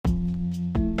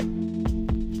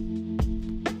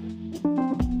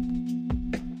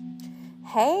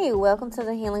Hey, welcome to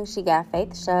the Healing She Got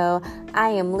Faith show.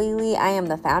 I am Lily. I am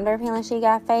the founder of Healing She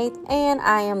Got Faith, and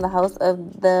I am the host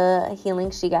of the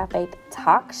Healing She Got Faith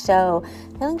talk show.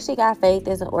 Healing She Got Faith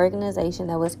is an organization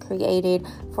that was created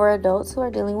for adults who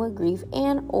are dealing with grief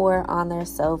and or on their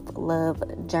self-love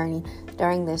journey.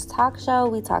 During this talk show,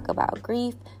 we talk about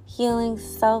grief, healing,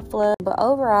 self-love, but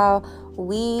overall,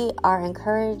 we are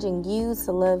encouraging you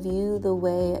to love you the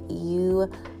way you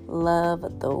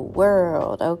love the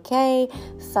world, okay?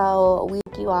 So we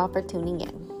thank you all for tuning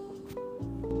in.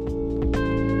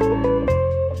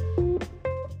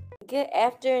 Good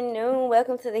afternoon.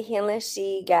 Welcome to the Healing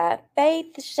She Got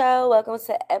Faith show. Welcome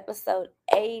to episode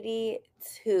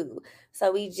 82.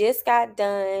 So we just got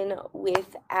done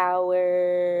with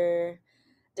our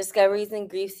Discoveries in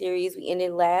Grief series. We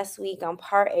ended last week on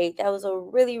part 8. That was a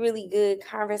really, really good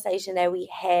conversation that we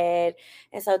had.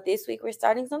 And so this week we're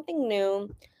starting something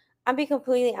new. I'll be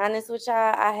completely honest with y'all.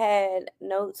 I had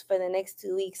notes for the next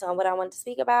 2 weeks on what I want to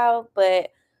speak about,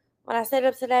 but when I set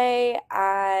up today,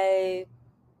 I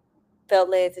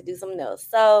felt led to do something else.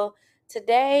 So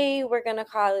today we're going to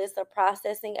call this a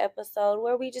processing episode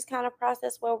where we just kind of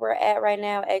process where we're at right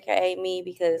now, aka me,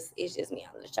 because it's just me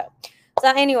on the show. So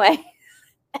anyway,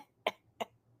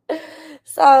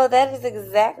 so that is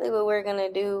exactly what we're going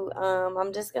to do.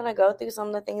 I'm just going to go through some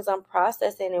of the things I'm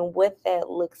processing and what that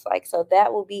looks like. So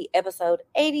that will be episode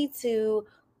 82,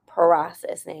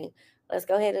 processing. Let's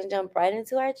go ahead and jump right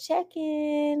into our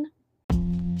check-in.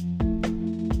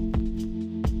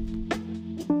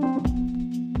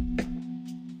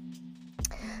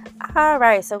 All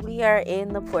right, so we are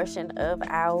in the portion of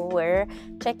our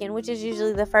check-in, which is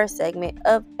usually the first segment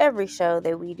of every show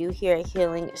that we do here at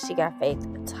Healing She Got Faith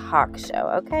talk show,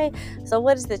 okay? So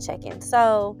what is the check-in?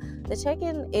 So the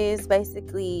check-in is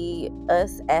basically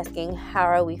us asking, how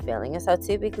are we feeling? And so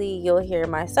typically you'll hear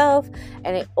myself,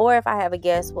 or if I have a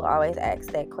guest, we'll always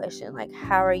ask that question, like,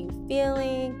 how are you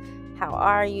feeling? How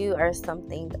are you? Or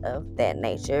something of that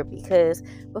nature. Because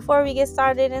before we get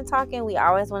started and talking, we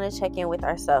always want to check in with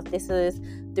ourselves. This is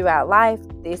throughout life.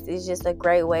 This is just a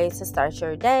great way to start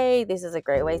your day. This is a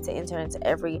great way to enter into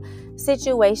every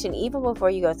situation, even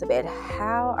before you go to bed.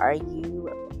 How are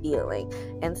you feeling?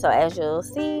 And so as you'll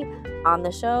see on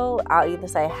the show, I'll either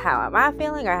say, how am I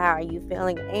feeling? Or how are you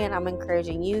feeling? And I'm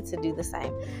encouraging you to do the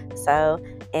same. So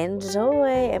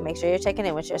enjoy and make sure you're checking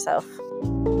in with yourself.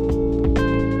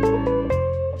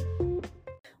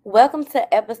 Welcome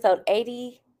to episode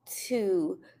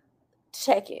 82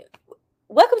 check-in.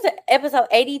 Welcome to episode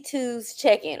 82's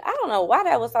check-in. I don't know why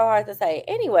that was so hard to say.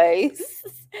 Anyways.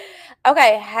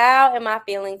 Okay, how am I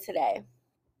feeling today?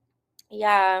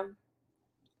 Yeah,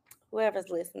 whoever's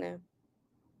listening.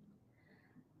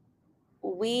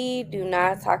 We do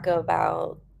not talk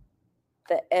about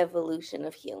the evolution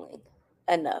of healing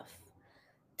enough.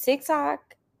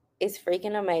 TikTok is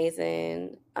freaking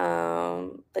amazing.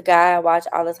 The guy I watch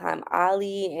all the time,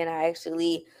 Ali, and I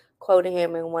actually quoted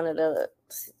him in one of the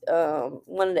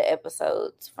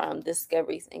episodes from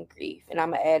Discoveries in Grief, and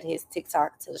I'm gonna add his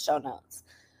TikTok to the show notes.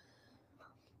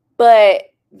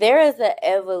 But there is an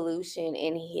evolution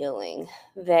in healing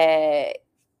that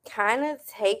kind of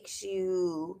takes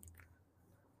you.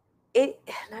 It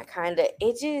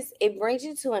brings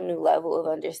you to a new level of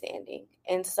understanding,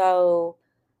 and so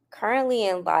currently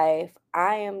in life,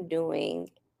 I am doing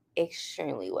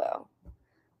extremely well.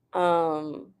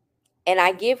 And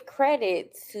I give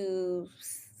credit to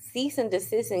cease and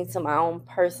desisting to my own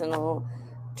personal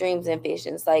dreams and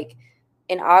visions. Like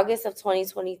in August of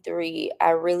 2023, I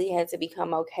really had to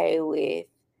become okay with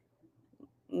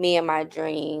me and my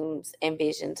dreams and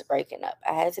visions breaking up.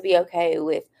 I had to be okay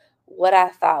with what I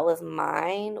thought was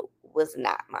mine was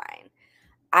not mine.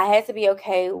 I had to be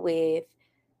okay with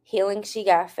Healing She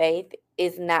Got Faith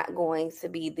is not going to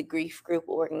be the grief group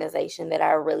organization that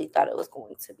I really thought it was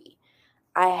going to be.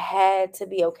 I had to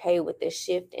be okay with the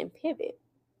shift and pivot.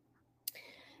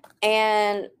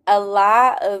 And a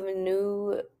lot of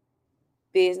new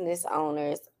business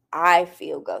owners, I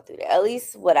feel, go through that, at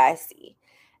least what I see.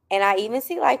 And I even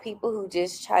see like people who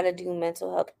just try to do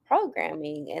mental health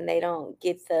programming and they don't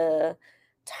get the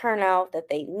turnout that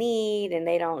they need, and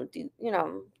they don't do,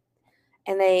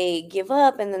 and they give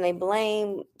up, and then they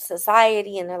blame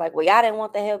society, and they're like, well, y'all didn't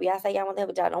want the help. Y'all say y'all want the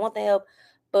help, but y'all don't want the help.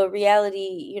 But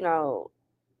reality,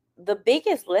 the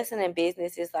biggest lesson in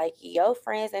business is like your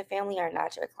friends and family are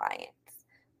not your clients.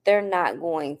 They're not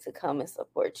going to come and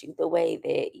support you the way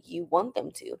that you want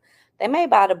them to. They may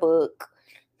buy the book.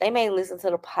 They may listen to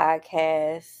the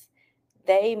podcast.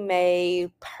 They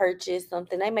may purchase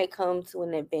something. They may come to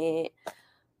an event,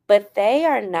 but they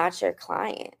are not your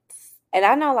clients. And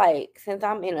I know, like, since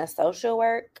I'm in a social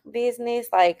work business,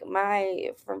 like,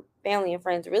 my family and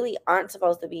friends really aren't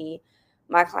supposed to be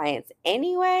my clients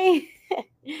anyway.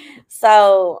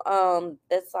 So,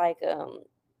 that's like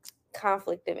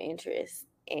conflict of interest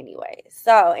anyway.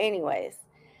 So, anyways,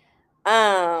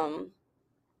 um,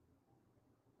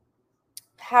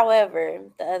 however,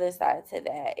 the other side to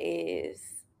that is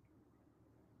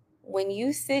when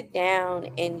you sit down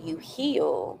and you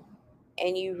heal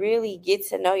and you really get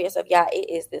to know yourself, y'all, it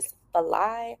is this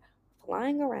flying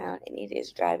around and it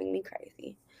is driving me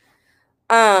crazy.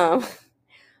 Um,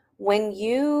 when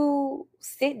you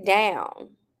sit down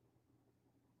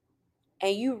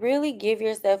and you really give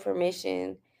yourself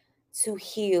permission to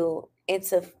heal and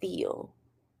to feel,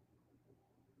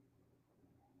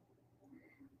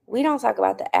 we don't talk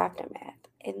about the aftermath.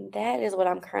 And that is what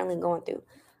I'm currently going through.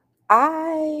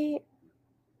 I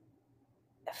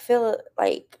feel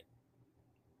like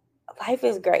life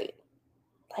is great.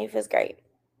 Life is great.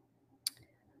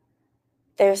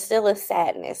 There's still a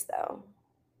sadness though.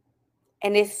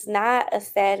 And it's not a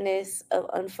sadness of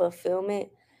unfulfillment.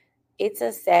 It's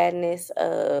a sadness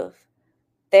of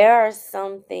there are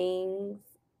some things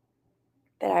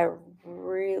that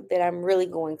I'm really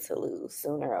going to lose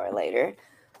sooner or later,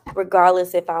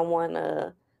 regardless if I want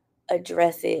to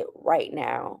address it right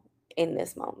now in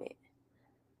this moment.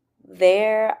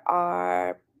 There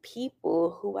are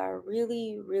people who I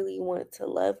really, really want to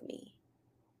love me,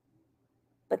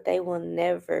 but they will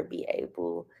never be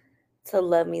able to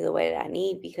love me the way that I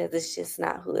need because it's just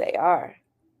not who they are.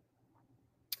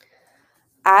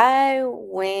 I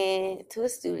went to a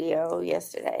studio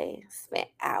yesterday, spent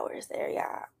hours there,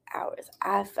 y'all. Hours.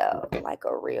 I felt like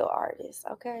a real artist,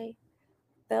 okay?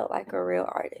 Felt like a real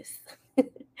artist.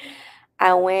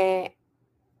 I went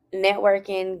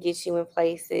networking, gets you in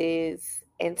places.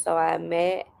 And so I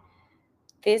met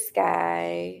this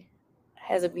guy,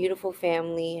 has a beautiful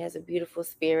family, has a beautiful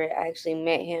spirit. I actually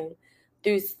met him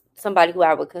through somebody who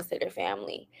I would consider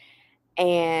family.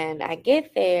 And I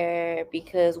get there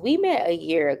because we met a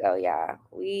year ago, y'all.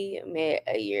 We met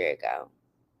a year ago.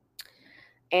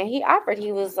 And he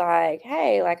was like,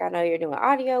 hey, like, I know you're doing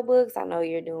audiobooks. I know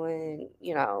you're doing,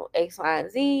 X, Y,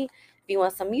 and Z. If you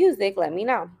want some music, let me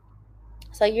know.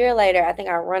 So a year later, I think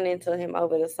I run into him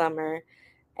over the summer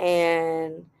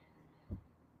and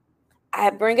I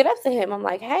bring it up to him. I'm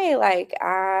like, hey, like,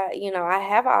 I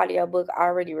have an audiobook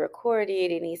already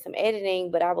recorded. It needs some editing,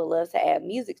 but I would love to add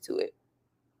music to it.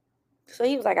 So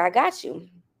he was like, I got you.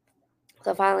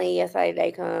 So finally, yesterday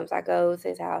day comes. I go to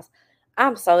his house.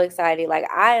 I'm so excited. Like,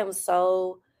 I am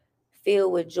so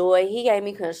filled with joy. He gave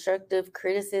me constructive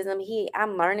criticism.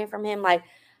 I'm learning from him. Like,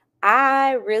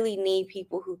 I really need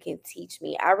people who can teach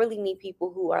me. I really need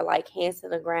people who are like hands to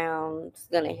the ground,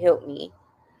 gonna help me.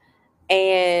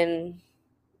 And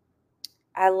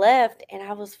I left and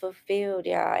I was fulfilled,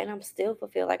 y'all. And I'm still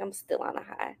fulfilled. Like, I'm still on a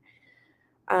high.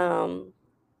 Um,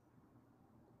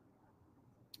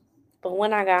 but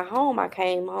when I got home, I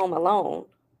came home alone.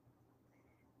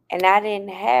 And I didn't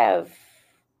have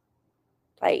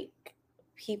like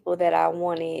people that I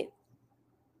wanted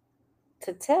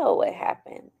to tell what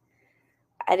happened.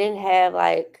 I didn't have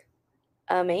like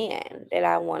a man that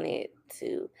I wanted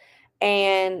to.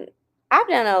 And I've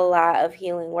done a lot of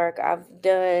healing work. I've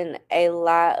done a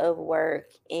lot of work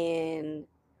in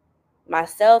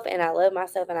myself and I love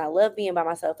myself and I love being by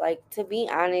myself. Like, to be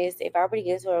honest, if I were to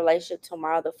get into a relationship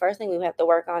tomorrow, the first thing we would have to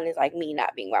work on is like me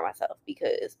not being by myself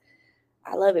because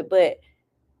I love it. But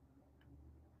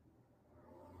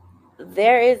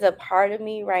there is a part of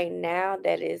me right now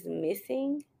that is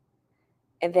missing,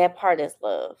 and that part is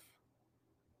love.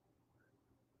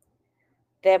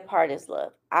 That part is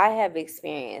love. I have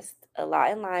experienced a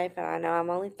lot in life, and I know I'm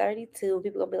only 32.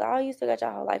 People gonna be like, "Oh, you still got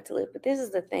your whole life to live." But this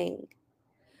is the thing: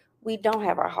 we don't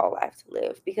have our whole life to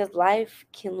live because life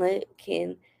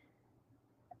can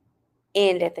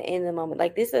end at the end of the moment.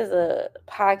 Like, this is a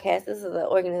podcast. This is an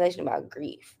organization about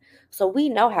grief, so we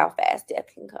know how fast death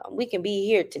can come. We can be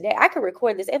here today. I could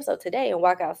record this episode today and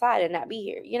walk outside and not be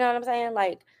here. You know what I'm saying?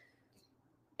 Like,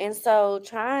 and so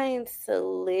trying to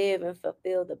live and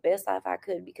fulfill the best life I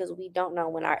could because we don't know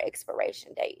when our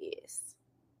expiration date is.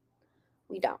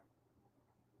 We don't.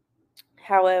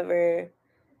 However,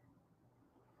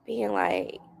 being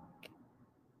like,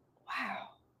 wow,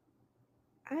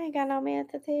 I ain't got no man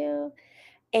to tell.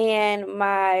 And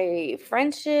my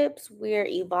friendships, we're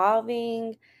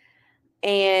evolving.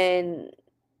 And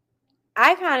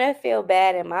I kind of feel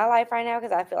bad in my life right now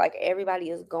because I feel like everybody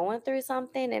is going through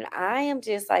something. And I am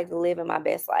just like living my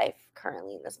best life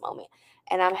currently in this moment.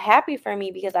 And I'm happy for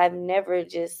me because I've never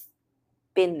just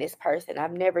been this person.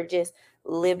 I've never just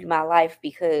lived my life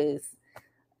because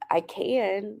I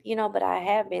can, but I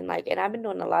have been like, and I've been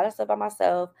doing a lot of stuff by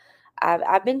myself.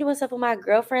 I've been doing stuff with my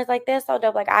girlfriends like that. So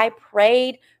dope. Like I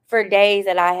prayed for days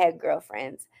that I had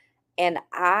girlfriends, and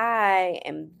I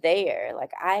am there.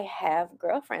 Like I have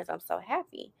girlfriends. I'm so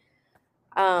happy.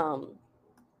 Um,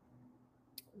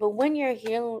 but when you're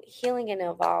healing and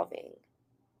evolving,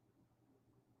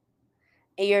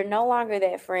 and you're no longer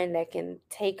that friend that can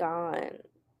take on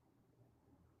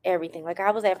everything. Like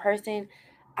I was that person,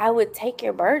 I would take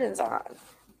your burdens on.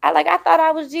 I thought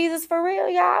I was Jesus for real,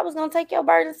 y'all. I was gonna take your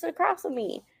burdens to the cross with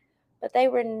me. But they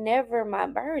were never my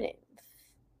burdens.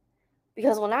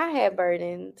 Because when I had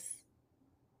burdens,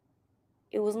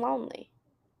 it was lonely.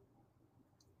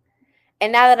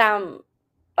 And now that I'm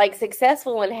like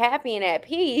successful and happy and at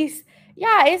peace,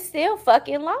 yeah, it's still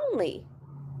fucking lonely.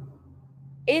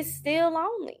 It's still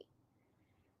lonely.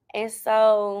 And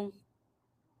so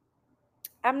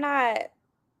I'm not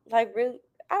like really,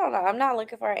 I don't know. I'm not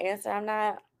looking for an answer. I'm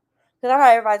not, because I know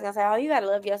everybody's going to say, oh, you got to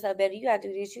love yourself better. You got to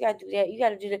do this. You got to do that. You got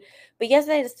to do that. But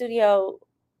yesterday in the studio,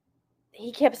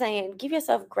 he kept saying, give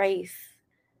yourself grace.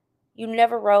 You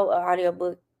never wrote an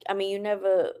audiobook. I mean, you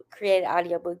never created an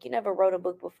audiobook. You never wrote a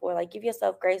book before. Like, give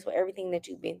yourself grace for everything that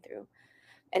you've been through.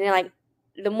 And then, like,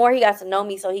 the more he got to know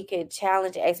me so he could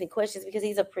challenge and ask me questions because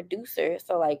he's a producer.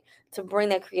 So, like, to bring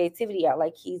that creativity out,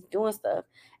 like, he's doing stuff.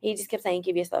 He just kept saying,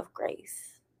 give yourself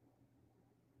grace.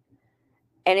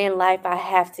 And in life, I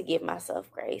have to give myself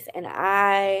grace. And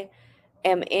I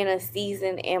am in a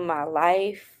season in my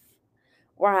life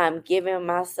where I'm giving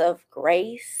myself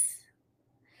grace.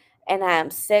 And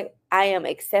I am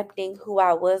accepting who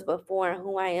I was before and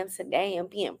who I am today and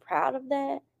being proud of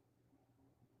that.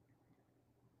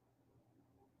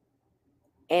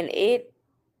 And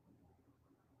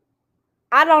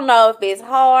I don't know if it's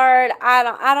hard.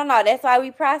 I don't know. That's why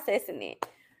we processing it.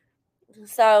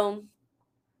 So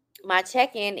my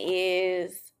check-in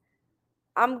is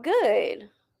I'm good.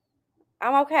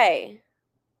 I'm okay.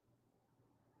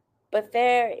 But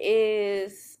there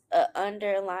is an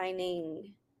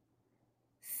underlining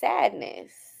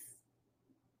sadness.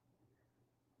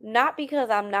 Not because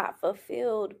I'm not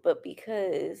fulfilled, but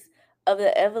because of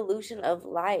the evolution of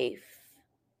life.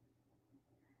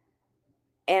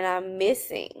 And I'm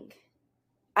missing.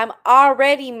 I'm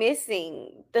already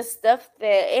missing the stuff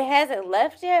that it hasn't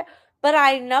left yet, but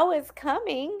I know it's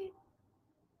coming.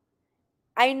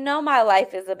 I know my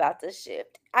life is about to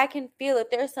shift. I can feel it.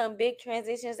 There's some big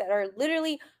transitions that are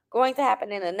literally going to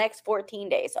happen in the next 14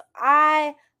 days. So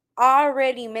I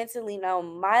already mentally know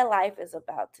my life is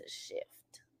about to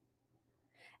shift.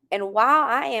 And while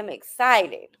I am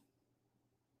excited,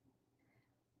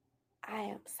 I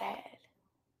am sad.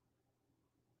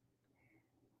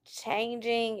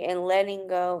 Changing and letting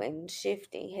go and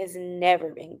shifting has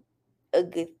never been a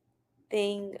good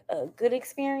thing, a good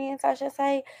experience, I should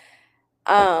say.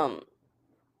 I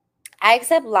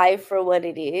accept life for what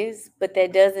it is, but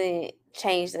that doesn't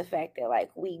change the fact that like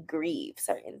we grieve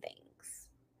certain things.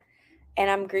 And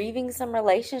I'm grieving some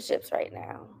relationships right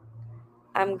now.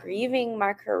 I'm grieving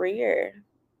my career.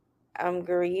 I'm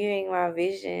grieving my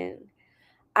vision.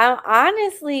 I'm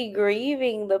honestly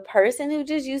grieving the person who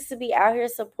just used to be out here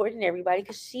supporting everybody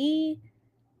because I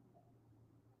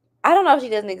don't know if she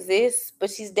doesn't exist, but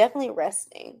she's definitely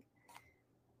resting.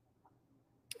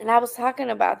 And I was talking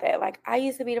about that. Like, I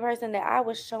used to be the person that I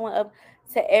was showing up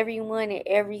to everyone and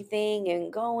everything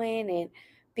and going and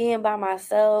being by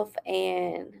myself.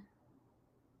 And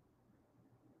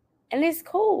it's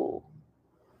cool.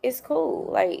 It's cool.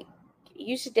 Like,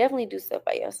 you should definitely do stuff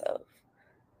by yourself.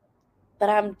 But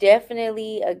I'm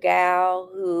definitely a gal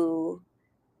who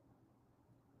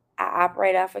I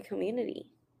operate off a community.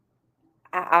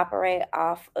 I operate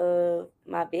off of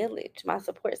my village, my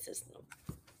support system.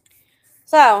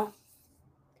 So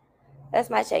that's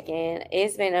my check-in.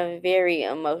 It's been a very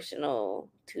emotional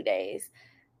 2 days.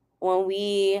 When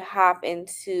we hop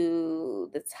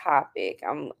into the topic,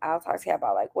 I'll talk to you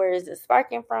about like where is it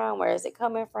sparking from, where is it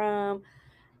coming from,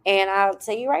 and I'll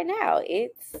tell you right now,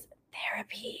 it's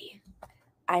therapy.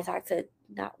 I talked to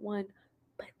not one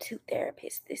but 2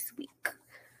 therapists this week.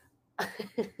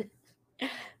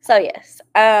 So yes,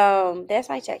 that's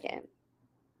my check-in.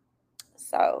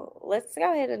 So let's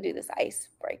go ahead and do this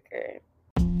icebreaker.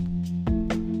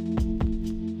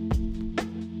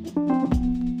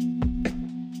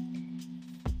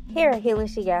 Here at Healing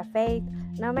She Got Faith,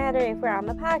 no matter if we're on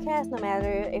the podcast, no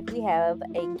matter if we have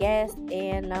a guest,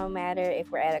 and no matter if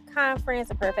we're at a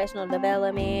conference, a professional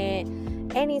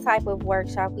development, any type of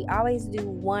workshop, we always do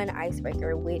one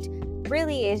icebreaker, which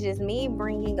really is just me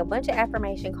bringing a bunch of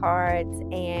affirmation cards,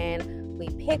 and we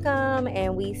pick them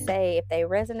and we say if they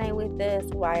resonate with us,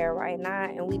 why or why not,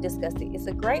 and we discuss it. It's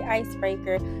a great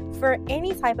icebreaker for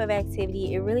any type of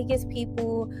activity. It really gets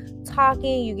people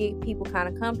talking. You get people kind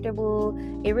of comfortable.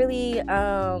 It really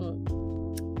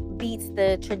beats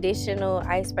the traditional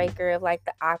icebreaker of like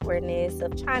the awkwardness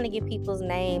of trying to get people's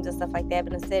names and stuff like that.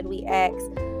 But instead, we ask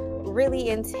really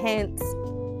intense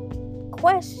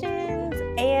questions,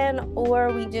 and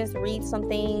or we just read some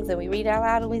things and we read out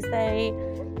loud and we say,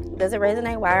 does it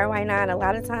resonate, why or why not? And a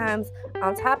lot of times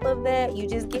on top of that, you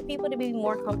just get people to be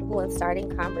more comfortable in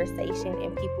starting conversation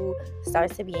and people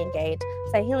start to be engaged.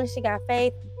 So Healing She Got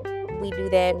Faith, we do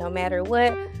that no matter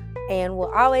what, and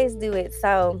we'll always do it.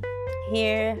 So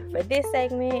here for this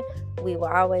segment, we will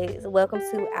always welcome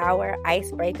to our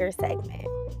icebreaker segment.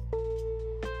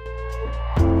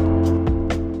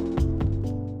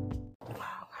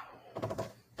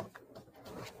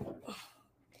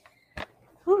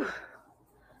 Whew.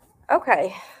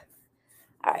 Okay.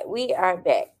 All right, we are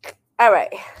back. All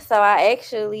right. So I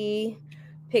actually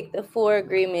picked the 4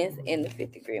 agreements and the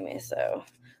 5th agreement. So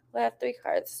we'll have 3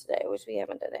 cards today, which we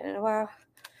haven't done that in a while.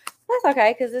 That's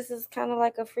okay, because this is kind of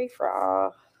like a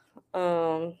free-for-all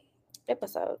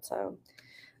episode. So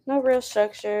no real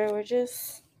structure. We're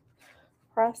just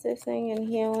processing and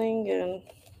healing and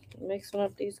mixing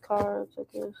up these cards, I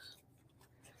guess.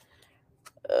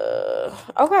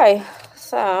 Okay,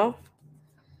 so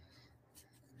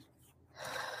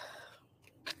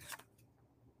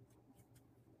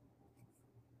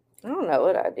I don't know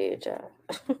what I did, y'all.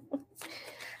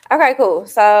 Okay, cool.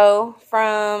 So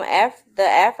from the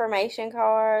affirmation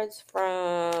cards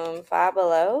from Five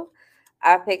Below,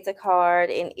 I picked a card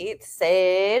and it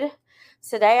said,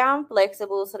 today I'm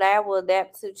flexible. Today I will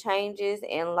adapt to changes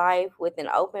in life with an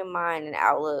open mind and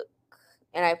outlook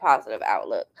and a positive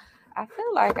outlook. I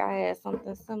feel like I had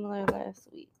something similar last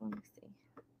week. Let me see.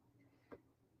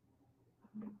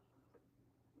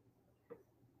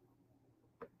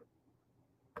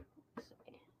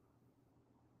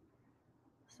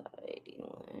 So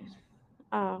 81.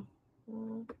 Oh.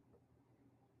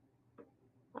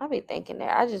 I be thinking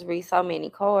that I just read so many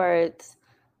cards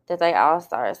that they all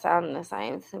start sounding the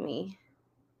same to me.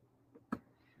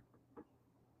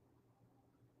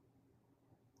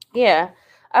 Yeah.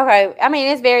 Okay. I mean,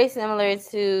 it's very similar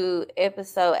to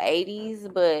episode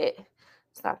 80s, but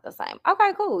it's not the same.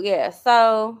 Okay, cool. Yeah.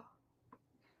 So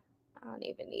I don't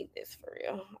even need this for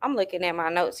real. I'm looking at my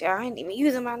notes, y'all. I ain't even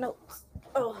using my notes.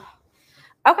 Oh.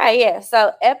 Okay, yeah.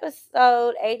 So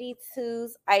episode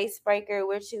 82's icebreaker,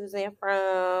 we're choosing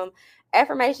from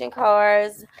affirmation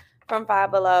cards from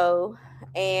Five Below.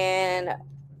 And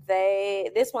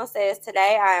this one says,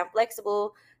 today I am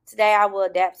flexible. Today I will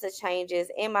adapt to changes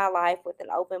in my life with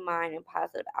an open mind and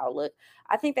positive outlook.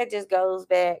 I think that just goes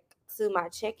back to my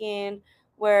check-in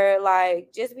where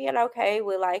like just being okay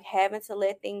with like having to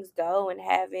let things go and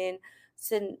having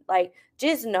to like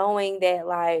just knowing that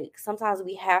like sometimes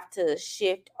we have to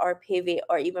shift or pivot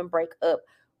or even break up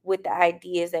with the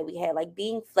ideas that we had, like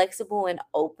being flexible and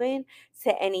open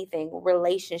to anything,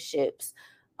 relationships,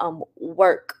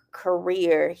 work,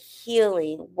 career,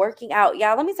 healing, working out.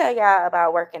 Y'all, let me tell y'all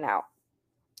about working out.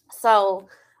 So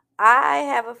I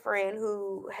have a friend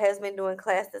who has been doing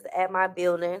classes at my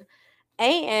building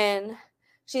and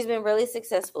she's been really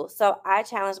successful. So I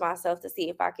challenged myself to see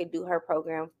if I could do her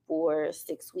program for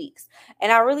 6 weeks.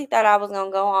 And I really thought I was going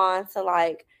to go on to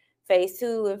like phase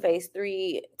 2 and phase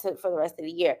 3 for the rest of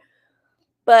the year.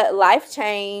 But life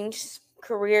changed,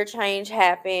 career change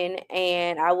happened,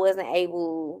 and I wasn't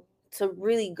able to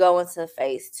really go into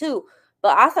phase 2.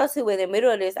 But also too, in the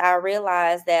middle of this, I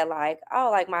realized that like, oh,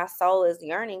 like my soul is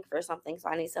yearning for something, so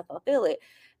I need to fulfill it.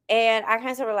 And I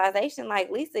came to realization,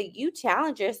 like, Lisa, you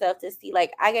challenge yourself to see,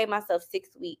 like, I gave myself 6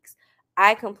 weeks.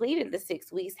 I completed the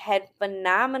 6 weeks, had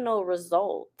phenomenal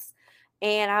results.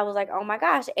 And I was like, oh my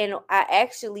gosh. And I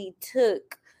actually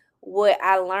took what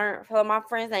I learned from my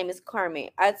friend's name is Carmen.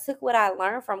 I took what I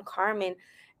learned from Carmen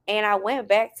and I went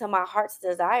back to my heart's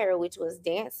desire, which was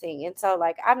dancing. And so,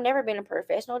 like, I've never been a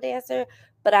professional dancer,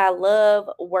 but I love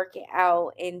working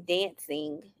out and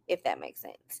dancing, if that makes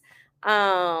sense.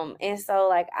 And so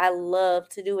like I love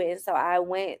to do it. And so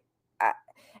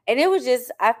and it was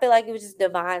just, I feel like it was just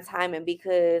divine timing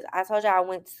because I told you I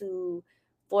went to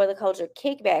For the Culture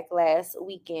Kickback last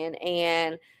weekend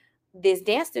and this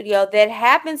dance studio that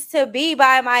happens to be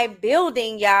by my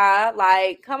building, y'all.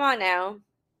 Like, come on now.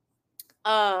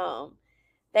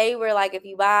 They were like, if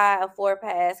you buy a 4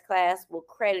 pass class, we'll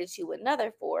credit you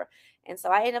another 4. And so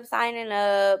I ended up signing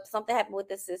up. Something happened with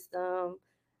the system.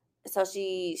 So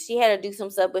she had to do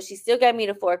some stuff, but she still gave me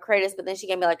the 4 credits, but then she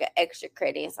gave me like an extra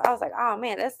credit. And so I was like, oh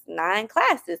man, that's 9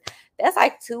 classes. That's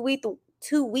like 2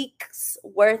 weeks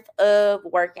worth of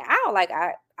working out. Like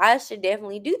I should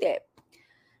definitely do that.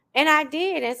 And I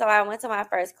did. And so I went to my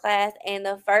first class, and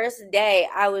the first day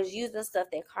I was using stuff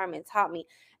that Carmen taught me.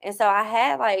 And so I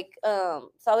had like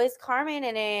so it's Carmen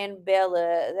and then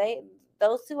Bella.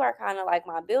 Those two are kind of like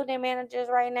my building managers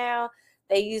right now.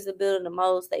 They use the building the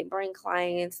most. They bring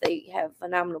clients. They have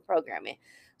phenomenal programming.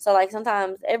 So like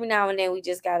sometimes every now and then we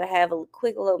just gotta have a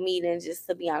quick little meeting just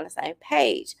to be on the same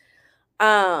page.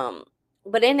 Um,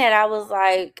 but in that I was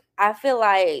like, I feel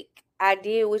like I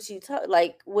did what you told,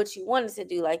 like what you wanted to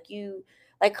do. Like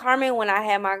Carmen, when I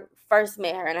had my first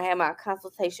met her and I had my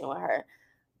consultation with her,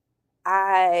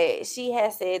 she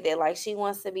has said that like she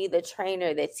wants to be the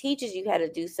trainer that teaches you how to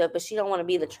do stuff, but she don't want to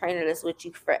be the trainer that's with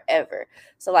you forever.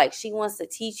 So like she wants to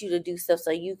teach you to do stuff so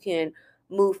you can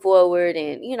move forward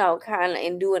and kind of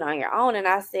and do it on your own. And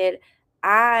I said,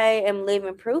 I am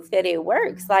living proof that it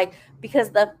works. Like because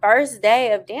the first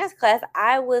day of dance class,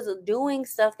 I was doing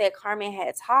stuff that Carmen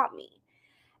had taught me.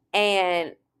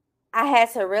 And I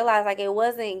had to realize like it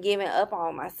wasn't giving up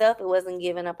on myself. It wasn't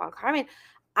giving up on Carmen.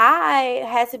 I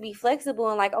had to be flexible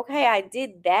and like, okay, I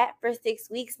did that for 6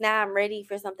 weeks. Now I'm ready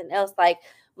for something else. Like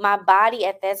my body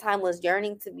at that time was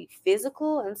yearning to be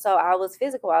physical. And so I was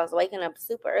physical. I was waking up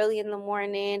super early in the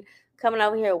morning, coming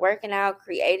over here, working out,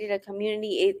 created a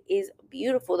community. It is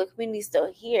beautiful. The community's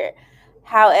still here.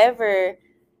 However,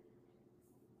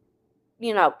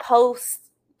 post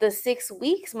the 6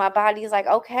 weeks, my body's like,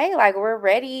 okay, like we're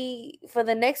ready for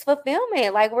the next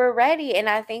fulfillment. Like we're ready. And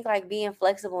I think like being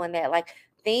flexible in that, like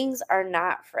things are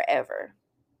not forever.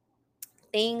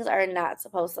 Things are not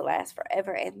supposed to last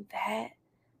forever. And that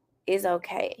is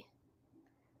okay.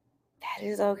 That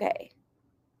is okay.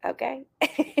 Okay.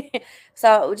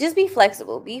 So just be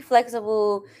flexible. Be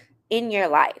flexible in your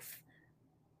life.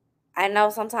 I know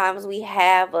sometimes we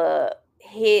have a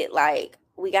hit like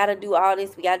we got to do all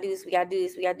this, we got to do this, we got to do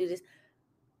this, we got to do this.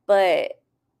 But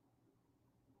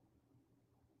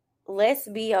let's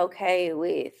be okay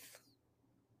with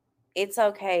it's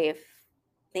okay if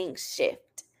things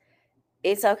shift.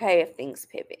 It's okay if things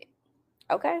pivot.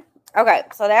 Okay? Okay,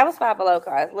 so that was Five Below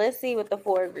cards. Let's see what the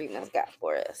 4 agreements got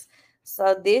for us.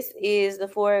 So this is the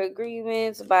 4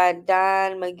 agreements by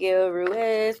Don Miguel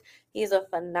Ruiz. He's a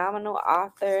phenomenal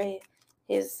author.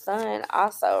 His son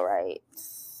also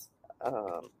writes.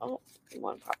 Oh,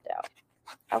 one popped out.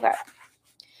 Okay.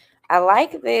 I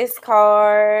like this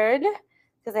card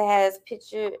because it has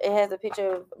a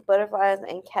picture of butterflies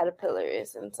and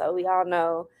caterpillars. And so we all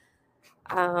know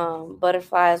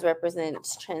butterflies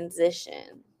represents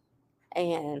transition,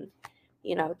 and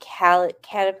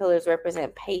caterpillars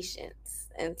represent patience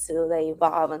until they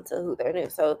evolve into who they're new.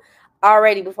 So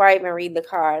already before I even read the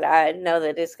card, I know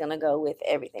that it's gonna go with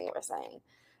everything we're saying.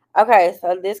 Okay,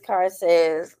 so this card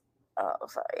says, oh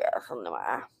sorry, yeah, something in my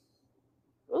eye.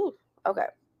 Ooh, okay.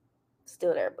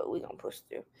 Still there, but we're gonna push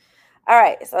through. All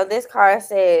right, so this card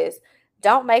says,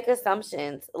 don't make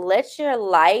assumptions. Let your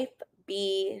life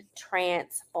be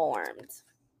transformed.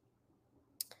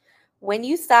 When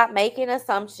you stop making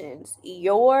assumptions,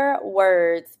 your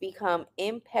words become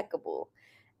impeccable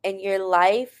and your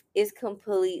life is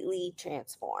completely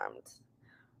transformed.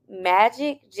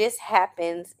 Magic just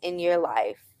happens in your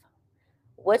life.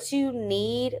 What you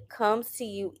need comes to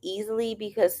you easily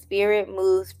because spirit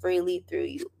moves freely through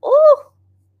you. Ooh,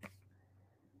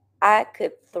 I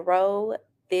could throw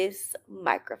this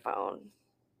microphone.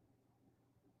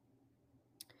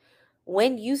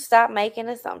 When you stop making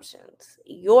assumptions,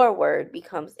 your word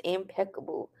becomes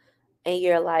impeccable and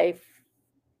your life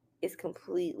is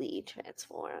completely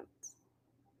transformed.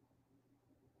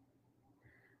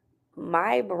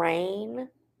 My brain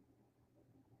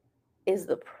is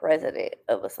the president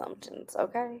of assumptions,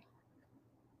 okay?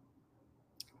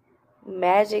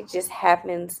 Magic just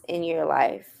happens in your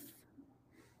life.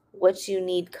 What you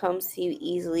need comes to you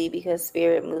easily because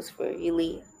spirit moves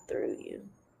freely through you.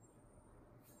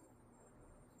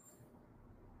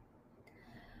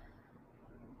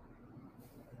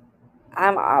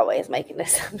 I'm always making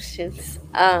assumptions.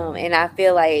 And I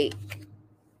feel like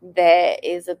that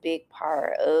is a big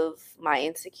part of my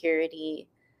insecurity.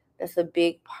 That's a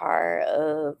big part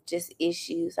of just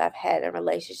issues I've had in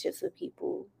relationships with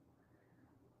people.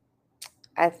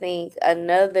 I think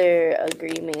another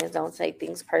agreement is don't take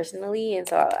things personally. And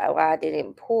so why I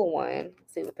didn't pull one.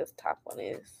 Let's see what this top one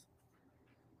is.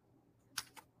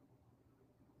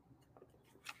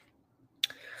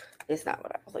 It's not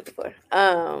what I was looking for.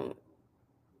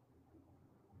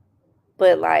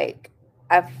 But like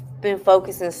I've been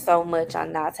focusing so much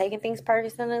on not taking things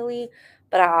personally,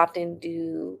 but I often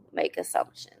do make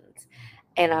assumptions.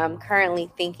 And I'm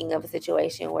currently thinking of a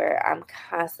situation where I'm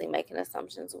constantly making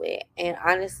assumptions with. And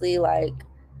honestly, like,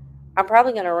 I'm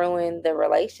probably gonna ruin the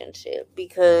relationship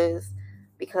because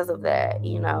of that,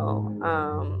 you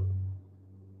know.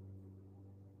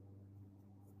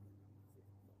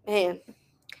 Man,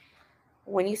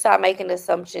 when you start making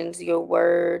assumptions, your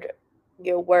word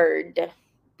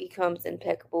becomes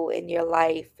impeccable and your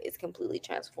life is completely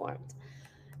transformed.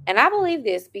 And I believe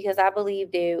this because I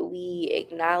believe that we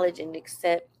acknowledge and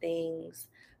accept things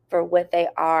for what they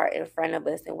are in front of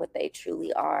us and what they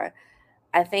truly are.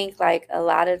 I think like a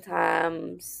lot of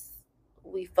times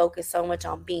we focus so much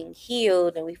on being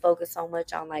healed and we focus so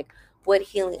much on like what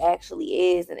healing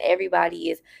actually is, and everybody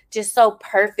is just so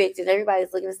perfect and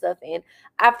everybody's looking at stuff. And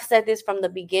I've said this from the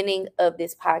beginning of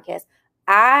this podcast.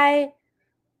 I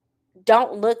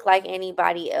don't look like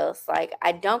anybody else. Like,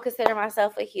 I don't consider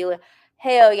myself a healer.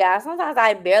 Hell yeah. Sometimes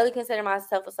I barely consider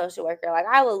myself a social worker. Like,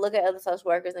 I will look at other social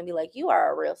workers and be like, you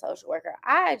are a real social worker.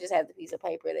 I just have the piece of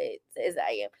paper that says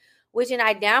I am. Which, and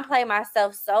I downplay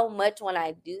myself so much when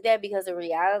I do that, because the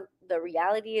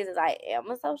reality is I am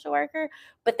a social worker.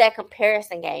 But that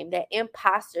comparison game, that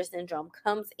imposter syndrome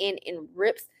comes in and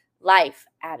rips life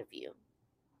out of you.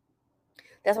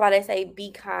 That's why they say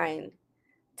be kind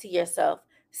to yourself.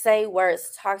 Say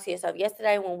words, talk to yourself.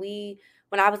 Yesterday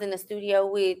when I was in the studio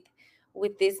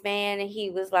with this man, and he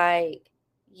was like,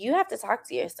 you have to talk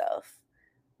to yourself.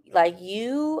 Like,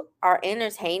 you are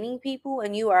entertaining people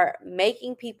and you are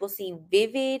making people see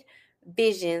vivid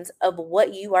visions of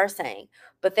what you are saying.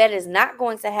 But that is not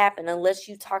going to happen unless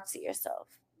you talk to yourself.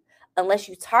 Unless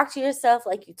you talk to yourself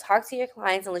like you talk to your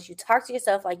clients, unless you talk to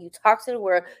yourself like you talk to the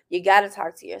world, you got to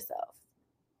talk to yourself.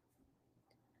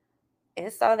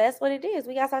 And so that's what it is.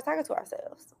 We got to start talking to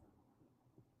ourselves.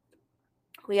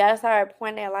 We got to start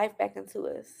pointing that life back into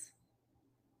us.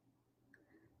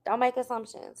 Don't make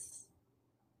assumptions.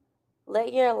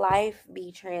 Let your life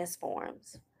be transformed.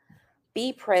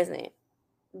 Be present.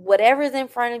 Whatever's in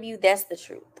front of you, that's the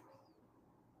truth.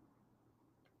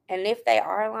 And if they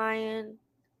are lying,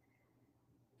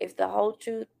 if the whole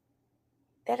truth,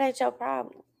 that ain't your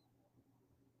problem.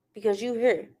 Because you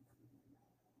here.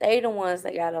 They the ones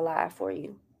that got to lie for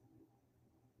you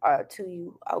or to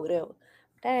you or whatever.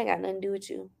 That ain't got nothing to do with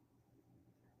you.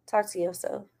 Talk to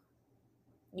yourself.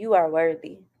 You are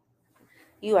worthy.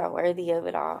 You are worthy of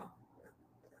it all.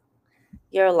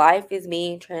 Your life is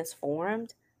being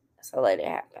transformed. So let it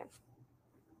happen.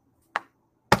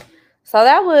 So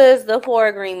that was The Four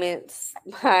Agreements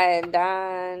by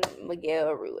Don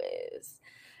Miguel Ruiz.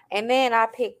 And then I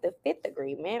picked the fifth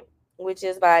agreement, which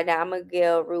is by Don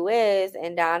Miguel Ruiz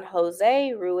and Don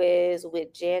Jose Ruiz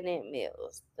with Janet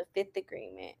Mills. The fifth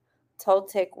agreement,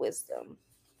 Toltec wisdom.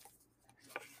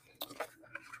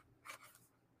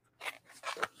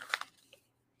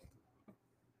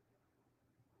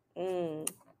 I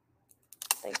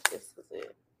think this was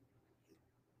it.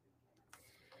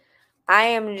 I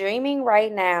am dreaming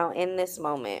right now in this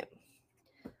moment.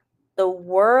 The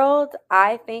world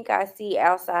I think I see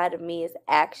outside of me is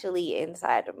actually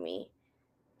inside of me.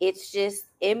 It's just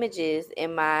images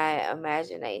in my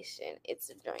imagination. It's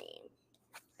a dream.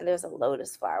 And there's a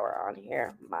lotus flower on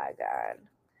here. My God.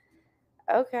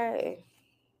 Okay.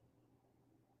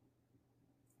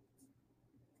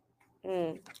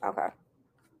 Okay.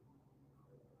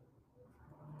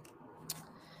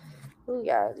 Ooh,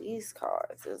 y'all, these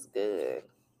cards is good.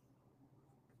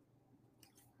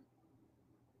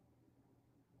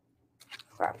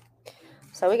 Okay.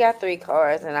 So we got 3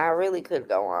 cards, and I really could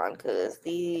go on because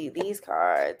these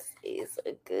cards is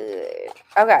good.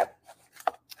 Okay.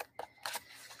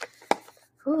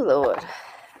 Oh, Lord.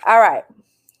 All right.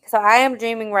 So I am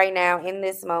dreaming right now in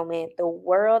this moment. The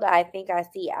world I think I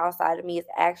see outside of me is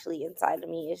actually inside of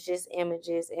me. It's just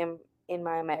images in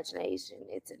my imagination.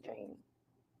 It's a dream.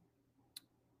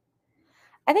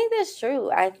 I think that's true.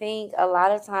 I think a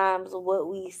lot of times what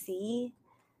we see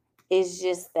is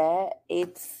just that.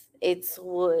 It's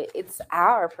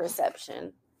our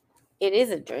perception. It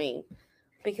is a dream.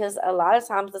 Because a lot of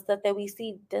times the stuff that we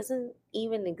see doesn't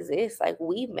even exist. Like,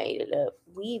 we've made it up.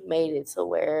 We've made it to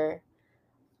where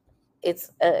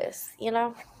it's us, you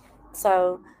know?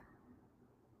 So,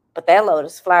 but that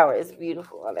lotus flower is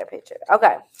beautiful on that picture.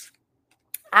 Okay.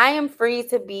 I am free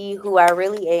to be who I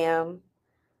really am.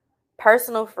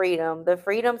 Personal freedom, the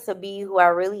freedom to be who I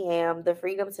really am, the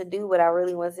freedom to do what I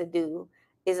really want to do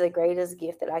is the greatest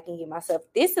gift that I can give myself.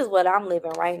 This is what I'm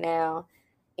living right now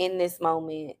in this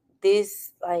moment.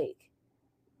 This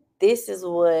is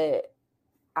what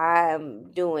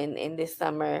I'm doing in this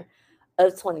summer.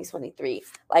 of 2023.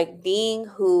 Like being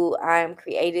who I'm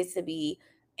created to be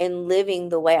and living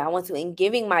the way I want to and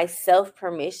giving myself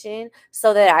permission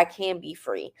so that I can be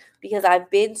free. Because I've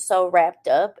been so wrapped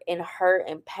up in hurt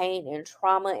and pain and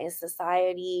trauma and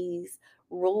society's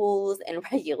rules and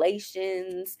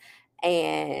regulations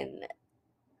and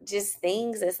just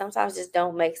things that sometimes just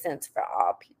don't make sense for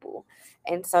all people.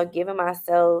 And so giving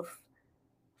myself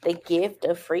the gift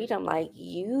of freedom, like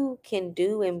you can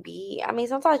do and be. I mean,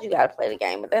 sometimes you gotta play the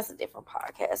game, but that's a different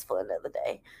podcast for another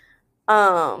day.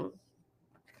 Um,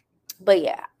 but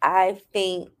yeah,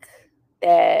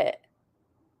 that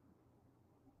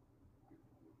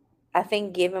I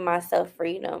think giving myself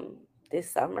freedom this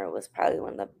summer was probably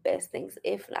one of the best things,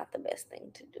 if not the best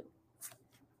thing to do.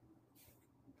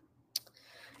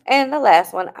 And the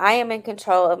last one, I am in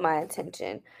control of my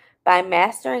attention. By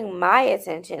mastering my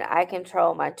attention, I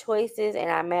control my choices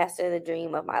and I master the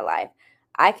dream of my life.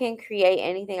 I can create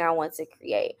anything I want to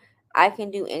create. I can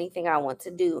do anything I want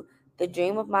to do. The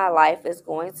dream of my life is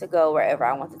going to go wherever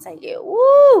I want to take it.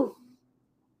 Woo!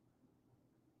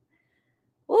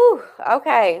 Woo!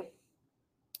 Okay.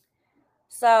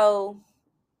 So,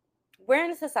 we're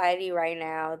in a society right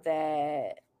now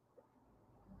that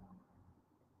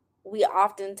we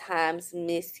oftentimes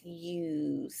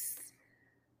misuse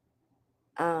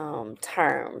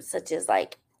terms such as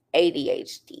like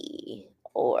ADHD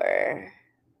or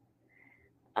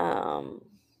um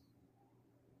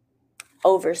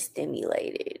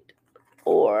overstimulated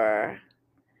or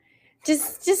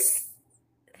just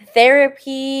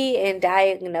therapy and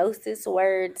diagnosis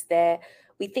words that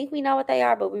we think we know what they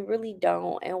are but we really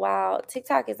don't. And while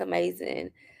TikTok is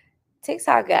amazing,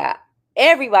 TikTok got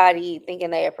everybody thinking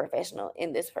they are professional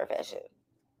in this profession.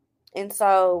 And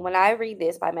so when I read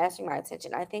this, by mastering my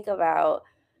attention, I think about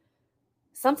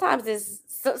sometimes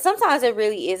it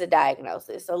really is a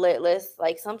diagnosis. So let's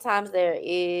like sometimes there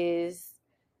is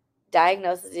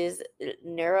diagnosis is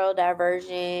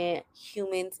neurodivergent.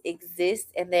 Humans exist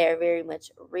and they are very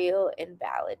much real and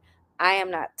valid. I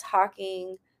am not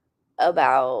talking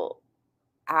about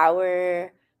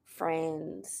our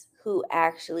friends who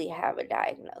actually have a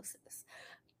diagnosis,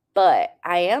 but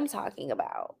I am talking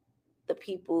about the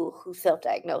people who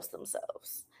self-diagnose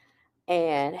themselves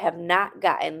and have not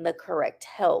gotten the correct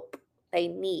help they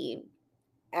need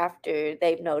after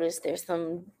they've noticed there's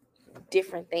some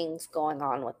different things going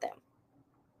on with them.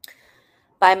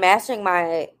 By mastering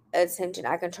my attention,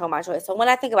 I control my choice. So when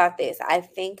I think about this, I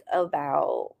think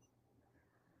about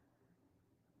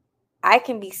I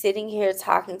can be sitting here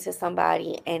talking to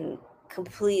somebody and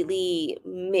completely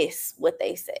miss what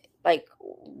they said, like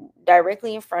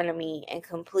directly in front of me, and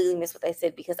completely miss what they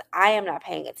said because I am not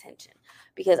paying attention,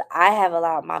 because I have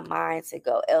allowed my mind to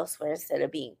go elsewhere instead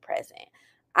of being present.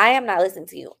 I am not listening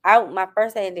to you. My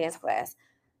first day in dance class,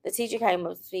 the teacher came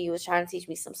up to me, was trying to teach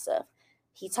me some stuff.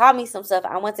 He taught me some stuff.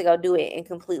 I went to go do it and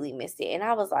completely missed it. And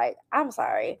I was like, I'm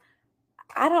sorry.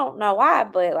 I don't know why,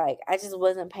 but like I just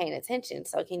wasn't paying attention.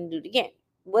 So can you do it again?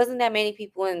 Wasn't that many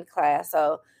people in class,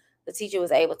 so the teacher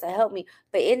was able to help me.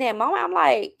 But in that moment, I'm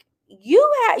like, you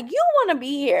want to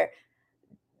be here.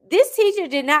 This teacher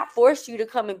did not force you to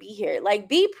come and be here. Like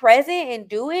be present and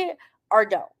do it or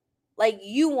don't. Like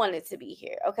you wanted to be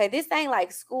here. Okay. This ain't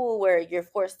like school where you're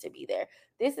forced to be there.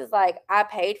 This is like I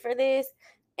paid for this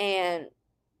and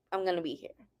I'm gonna be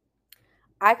here.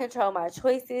 I control my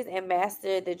choices and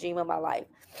master the dream of my life.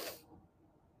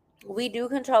 We do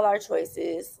control our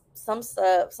choices. Some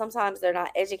stuff, sometimes they're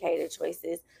not educated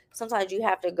choices. Sometimes you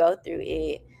have to go through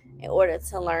it in order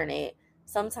to learn it.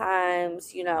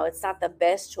 Sometimes, it's not the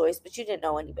best choice, but you didn't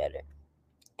know any better.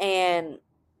 And,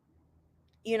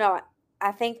 you know,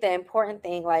 I think the important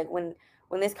thing, like when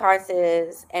this card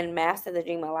says and master the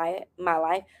dream of my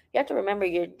life, you have to remember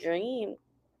your dream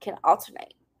can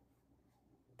alternate.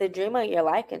 The dream of your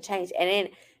life can change. And in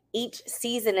each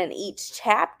season and each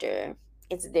chapter,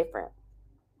 it's different.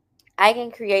 I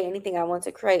can create anything I want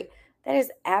to create. That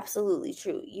is absolutely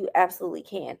true. You absolutely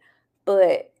can.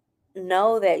 But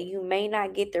know that you may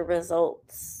not get the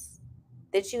results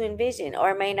that you envision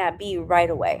or it may not be right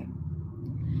away.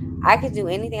 I can do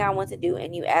anything I want to do,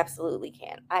 and you absolutely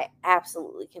can. I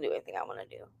absolutely can do anything I want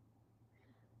to do.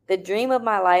 The dream of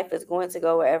my life is going to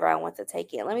go wherever I want to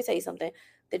take it. Let me tell you something.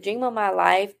 The dream of my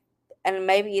life, and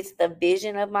maybe it's the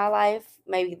vision of my life,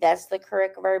 maybe that's the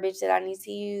correct verbiage that I need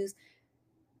to use,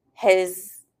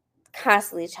 has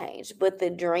constantly changed. But the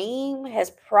dream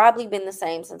has probably been the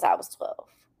same since I was 12.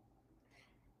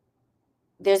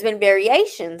 There's been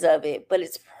variations of it, but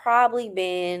it's probably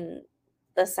been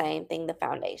the same thing, the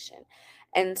foundation.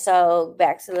 And so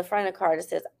back to the front of the card, it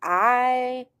says,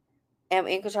 I am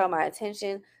in control of my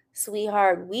attention.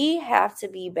 Sweetheart, we have to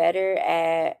be better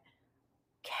at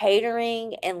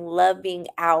catering and loving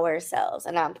ourselves.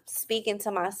 And I'm speaking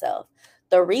to myself.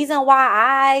 The reason why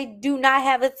I do not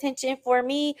have attention for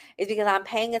me is because I'm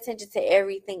paying attention to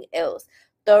everything else.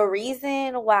 The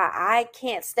reason why I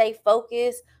can't stay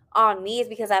focused on me is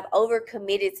because I've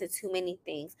overcommitted to too many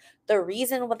things. The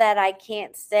reason that I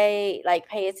can't stay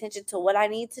pay attention to what I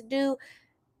need to do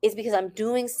is because I'm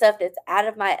doing stuff that's out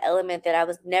of my element that I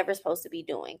was never supposed to be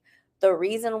doing. The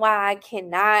reason why I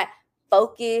cannot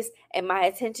focus and my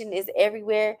attention is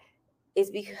everywhere is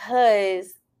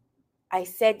because I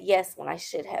said yes when I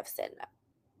should have said no.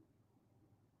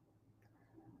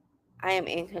 I am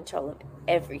in control of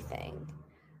everything.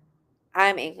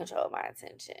 I'm in control of my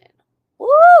attention.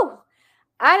 Woo!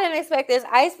 I didn't expect this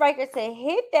icebreaker to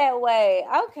hit that way.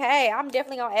 Okay, I'm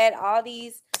definitely gonna add all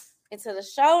these into the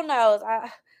show notes.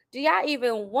 Do y'all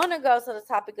even want to go to the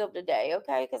topic of the day?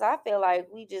 Okay, because I feel like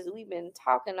we've been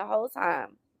talking the whole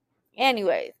time.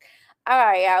 Anyways, all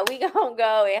right, y'all, we gonna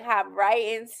go and hop right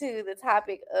into the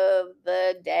topic of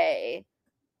the day.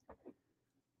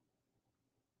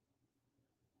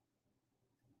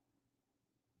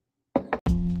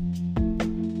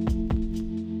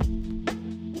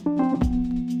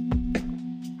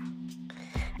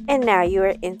 And now you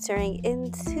are entering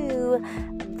into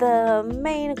the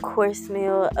main course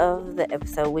meal of the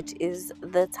episode, which is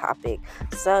the topic.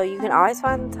 So you can always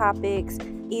find the topics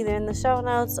either in the show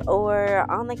notes or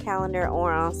on the calendar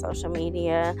or on social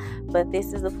media. But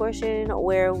this is the portion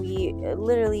where we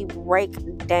literally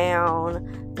break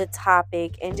down the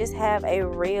topic and just have a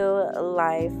real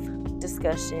life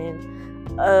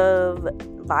discussion of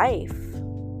life.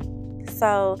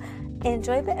 So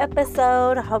enjoy the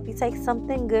episode. I hope you take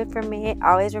something good from it.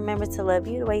 Always remember to love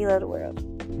you the way you love the world.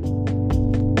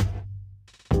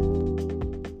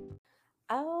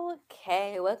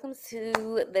 Okay, welcome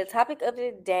to the topic of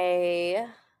the day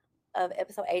of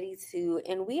episode 82.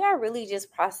 And we are really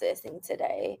just processing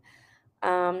today.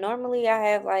 Normally I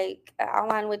have an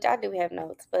outline, which I do have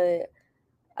notes, but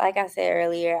like I said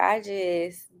earlier, I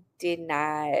just did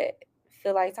not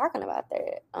feel like talking about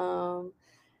that.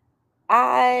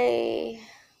 I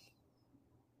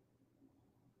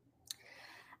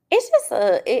It's just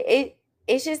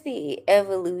it's just the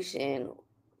evolution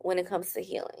when it comes to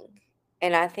healing.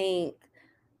 And I think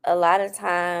a lot of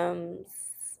times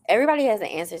everybody has an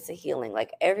answer to healing.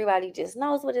 Like everybody just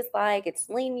knows what it's like. It's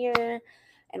linear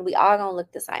and we all gonna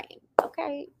look the same.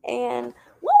 Okay. And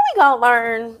when we gonna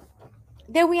learn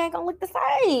that we ain't gonna look the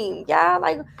same?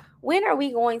 Y'all, when are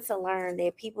we going to learn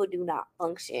that people do not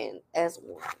function as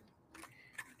one?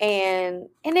 And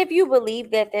if you believe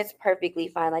that, that's perfectly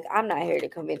fine. Like I'm not here to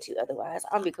convince you otherwise.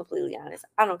 I'll be completely honest.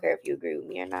 I don't care if you agree with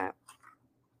me or not.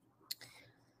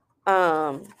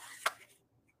 Um,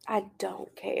 I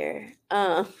don't care.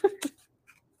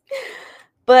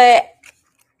 But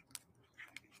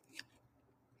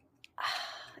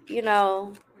you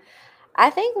know,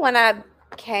 I think when I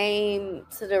came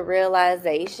to the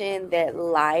realization that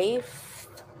life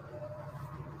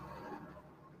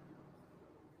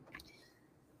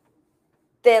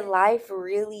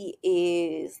really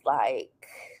is like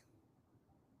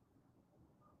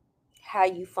how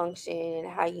you function and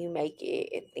how you make it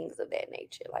and things of that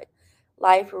nature. Like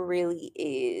life really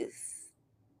is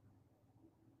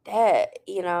that.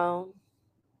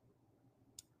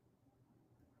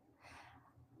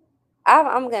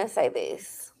 I'm gonna say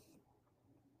this.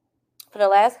 For the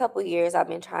last couple years, I've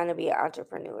been trying to be an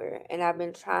entrepreneur, and I've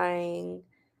been trying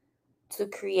to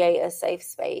create a safe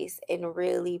space and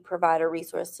really provide a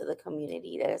resource to the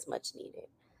community that is much needed.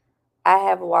 I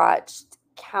have watched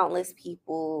countless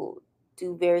people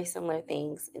do very similar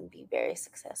things and be very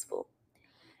successful.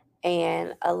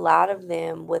 And a lot of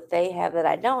them, what they have that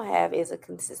I don't have is a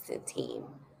consistent team.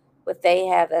 What they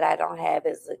have that I don't have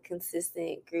is a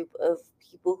consistent group of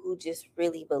people who just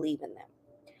really believe in them.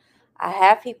 I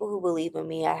have people who believe in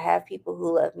me. I have people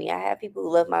who love me. I have people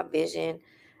who love my vision.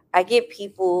 I get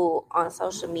people on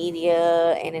social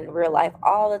media and in real life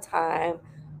all the time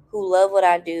who love what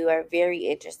I do, are very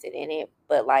interested in it,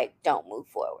 but don't move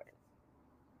forward.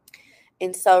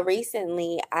 And so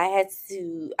recently I had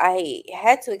to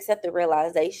accept the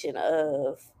realization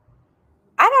of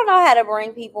I don't know how to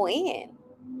bring people in.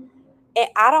 And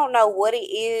I don't know what it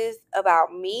is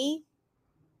about me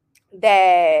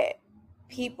that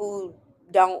people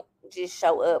don't just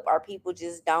show up, or people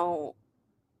just don't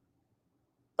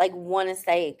want to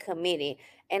stay committed.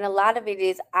 And a lot of it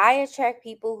is I attract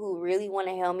people who really want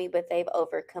to help me, but they've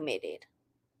overcommitted.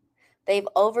 They've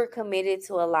overcommitted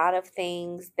to a lot of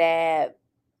things that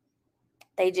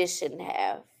they just shouldn't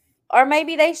have. Or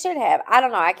maybe they should have. I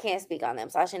don't know. I can't speak on them,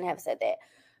 so I shouldn't have said that.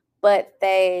 But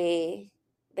they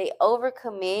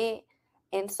overcommit.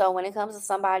 And so when it comes to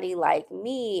somebody like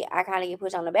me, I kind of get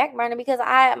pushed on the back burner because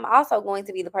I am also going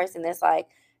to be the person that's like,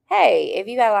 hey, if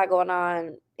you got a lot going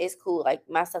on, it's cool. Like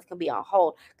my stuff can be on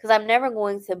hold because I'm never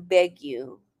going to beg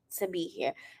you to be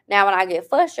here. Now, when I get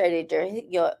frustrated,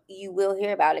 you will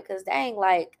hear about it because dang,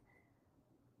 like,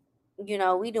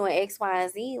 we doing X, Y,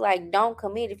 and Z. Like, don't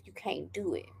commit if you can't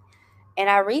do it. And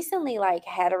I recently like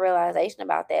had a realization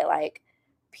about that. Like,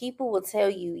 people will tell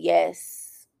you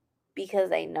yes because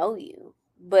they know you,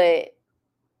 but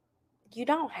you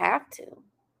don't have to.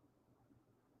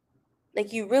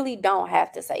 Like, you really don't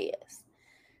have to say yes.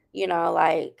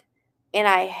 Like, and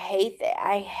I hate that.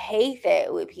 I hate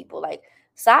that with people. Like,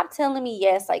 stop telling me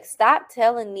yes. Like, stop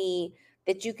telling me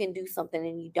that you can do something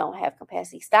and you don't have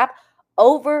capacity. Stop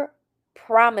over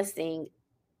promising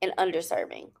and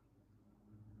underserving.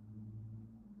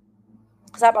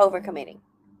 Stop overcommitting.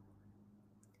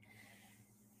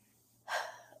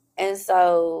 And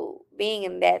so being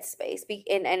in that space,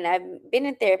 and I've been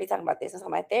in therapy talking about this. And so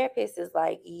my therapist is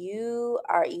like, you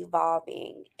are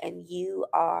evolving and you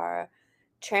are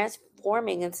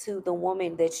transforming into the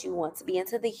woman that you want to be,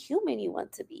 into the human you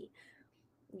want to be.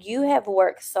 You have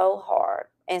worked so hard.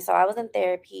 And so I was in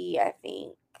therapy, I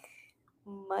think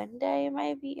Monday,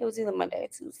 maybe. It was either Monday or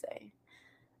Tuesday.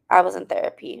 I was in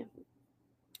therapy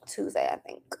Tuesday, I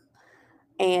think.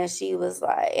 And she was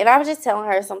like, and I was just telling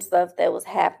her some stuff that was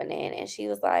happening. And she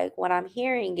was like, what I'm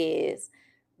hearing is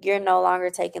you're no longer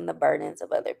taking the burdens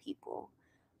of other people.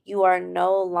 You are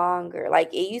no longer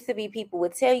like it used to be. People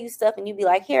would tell you stuff and you'd be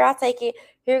like, here, I'll take it.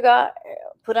 Here, God,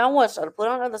 put on one shoulder, put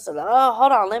on the other shoulder. Oh,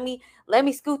 hold on. Let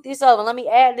me scoot this over. Let me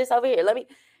add this over here.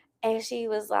 And she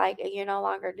was like, you're no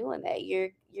longer doing that. You're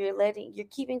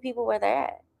keeping people where they're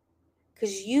at.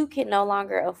 Because you can no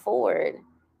longer afford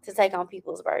to take on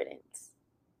people's burdens.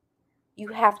 You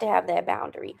have to have that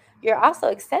boundary. You're also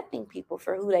accepting people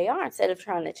for who they are instead of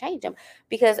trying to change them.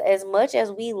 Because as much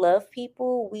as we love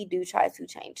people, we do try to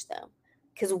change them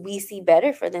because we see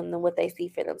better for them than what they see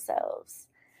for themselves.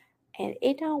 And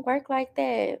it don't work like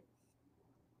that.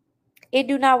 It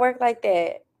do not work like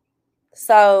that.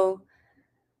 So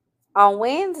on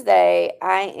Wednesday,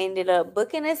 I ended up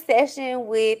booking a session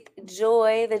with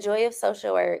Joy, the Joy of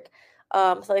Social Work.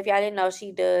 So if y'all didn't know,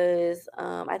 she does,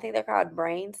 I think they're called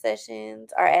brain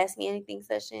sessions or ask me anything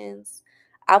sessions.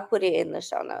 I'll put it in the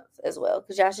show notes as well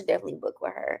because y'all should definitely book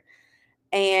with her.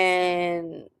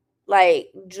 And like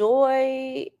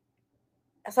Joy,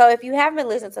 so if you haven't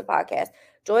listened to the podcast,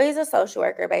 Joy is a social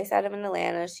worker based out of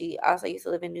Atlanta. She also used to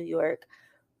live in New York,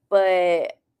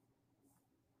 but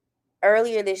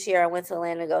earlier this year, I went to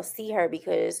Atlanta to go see her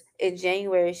because in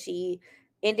January she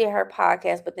ended her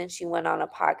podcast, but then she went on a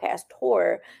podcast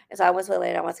tour. And so I went to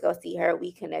Atlanta. I went to go see her.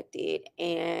 We connected,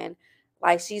 and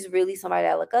like she's really somebody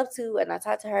I look up to. And I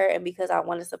talked to her, and because I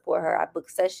want to support her, I booked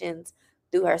sessions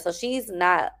through her. So she's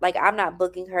not like I'm not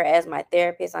booking her as my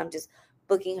therapist. I'm just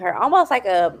booking her almost like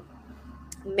a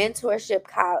mentorship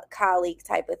colleague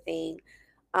type of thing.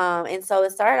 And so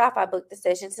it started off, I booked the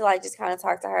session to like just kind of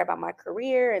talk to her about my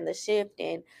career and the shift.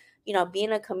 And,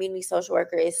 being a community social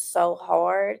worker is so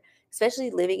hard,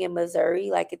 especially living in Missouri.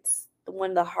 Like it's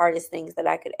one of the hardest things that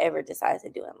I could ever decide to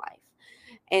do in life.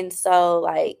 And so,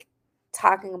 like,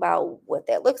 talking about what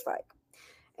that looks like.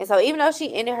 And so, even though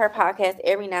she ended her podcast,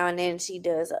 every now and then she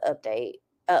does a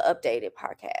updated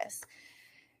podcast.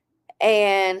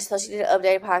 And so she did an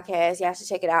updated podcast. Y'all should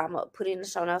check it out. I'm gonna put it in the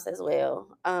show notes as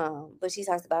well. But she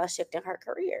talks about shifting her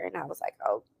career, and I was like,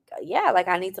 oh yeah, like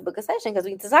I need to book a session because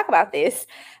we need to talk about this,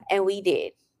 and we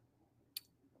did.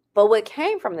 But what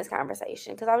came from this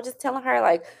conversation, because I was just telling her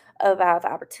like about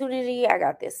the opportunity I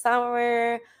got this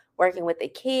summer working with the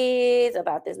kids,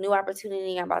 about this new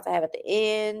opportunity I'm about to have at the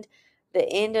end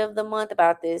of the month,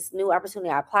 about this new opportunity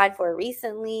I applied for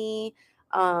recently.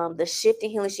 The shift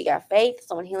in Healing She Got Faith.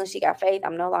 So in Healing She Got Faith,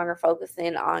 I'm no longer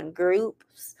focusing on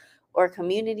groups or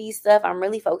community stuff. I'm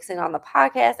really focusing on the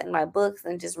podcast and my books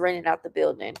and just renting out the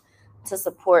building to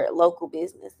support local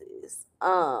businesses.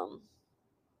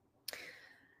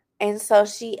 And so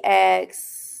she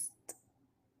asked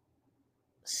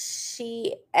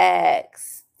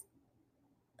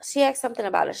something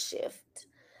about a shift,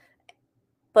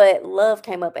 but love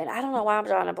came up. And I don't know why I'm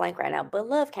drawing a blank right now, but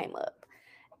love came up.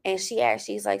 And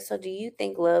she's like, so do you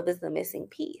think love is the missing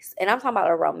piece? And I'm talking about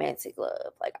a romantic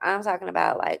love. Like I'm talking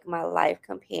about like my life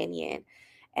companion.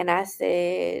 And I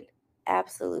said,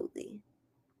 absolutely.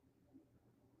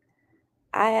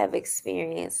 I have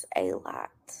experienced a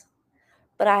lot,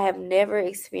 but I have never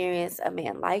experienced a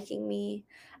man liking me.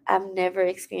 I've never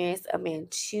experienced a man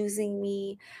choosing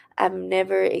me. I've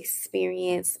never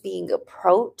experienced being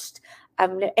approached.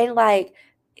 And like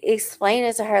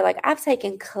explaining to her, like, I've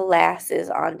taken classes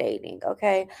on dating,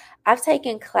 okay? I've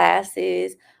taken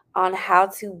classes on how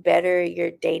to better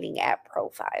your dating app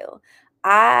profile.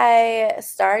 I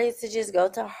started to just go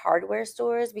to hardware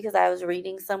stores because I was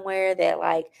reading somewhere that,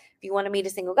 like, if you want to meet a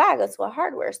single guy, go to a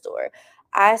hardware store.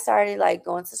 I started like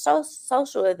going to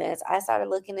social events. I started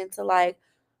looking into like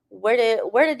where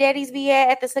the daddies be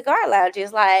at the cigar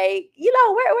lounges, like,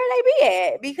 where they be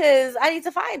at, because I need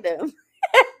to find them.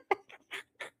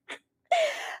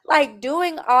 Like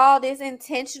doing all this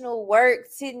intentional work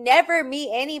to never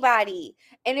meet anybody.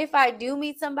 And if I do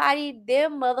meet somebody,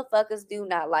 them motherfuckers do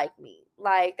not like me.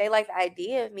 Like they like the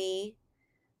idea of me.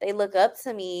 They look up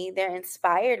to me. They're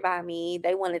inspired by me.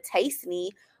 They want to taste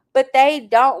me, but they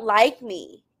don't like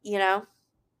me.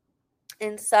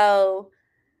 And so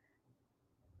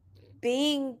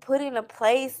being put in a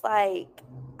place like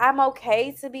I'm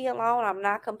okay to be alone. I'm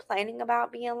not complaining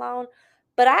about being alone,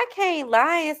 but I can't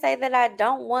lie and say that I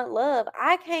don't want love.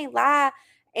 I can't lie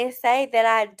and say that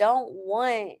I don't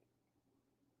want,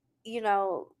 you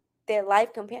know, that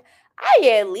life companion.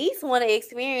 I at least want to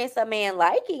experience a man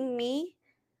liking me.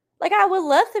 Like I would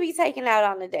love to be taken out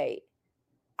on a date.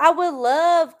 I would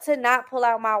love to not pull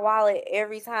out my wallet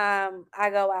every time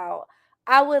I go out.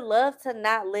 I would love to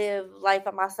not live life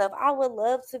by myself. I would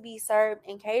love to be served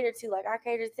and catered to like I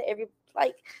cater to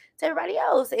like to everybody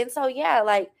else. And so yeah,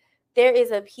 like there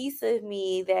is a piece of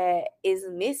me that is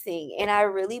missing, and I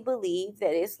really believe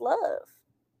that it's love.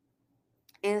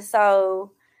 And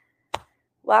so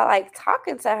while like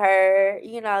talking to her,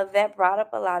 that brought up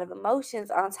a lot of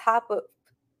emotions on top of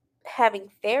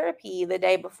having therapy the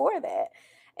day before that,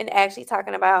 and actually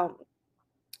talking about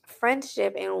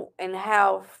friendship and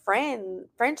how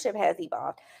friendship has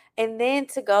evolved. And then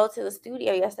to go to the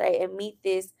studio yesterday and meet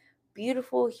this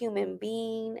beautiful human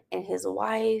being and his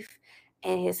wife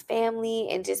and his family,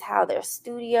 and just how their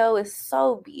studio is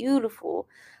so beautiful.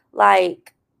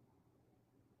 Like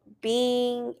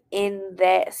being in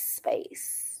that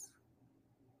space,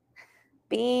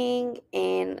 being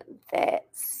in that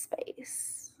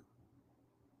space,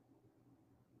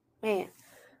 man,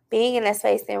 being in that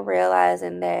space and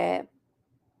realizing that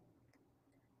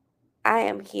I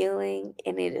am healing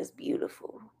and it is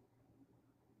beautiful.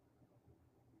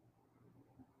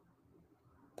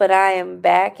 But I am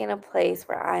back in a place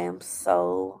where I am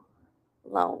so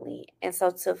lonely. And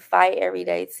so to fight every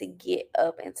day to get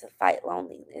up and to fight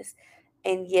loneliness.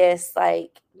 And yes,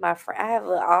 like my friend, I have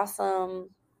an awesome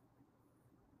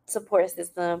support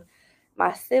system.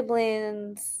 My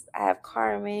siblings, I have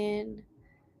Carmen,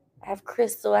 I have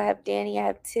Crystal, I have Danny, I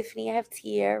have Tiffany, I have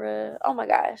Tiara. Oh my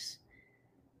gosh.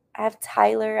 I have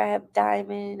Tyler, I have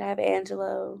Diamond, I have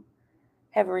Angelo,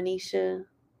 I have Renisha,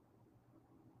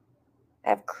 I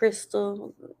have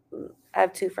Crystal. I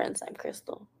have two friends named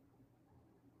Crystal.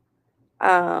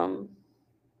 Um,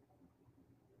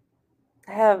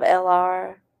 I have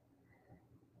LR,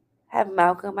 I have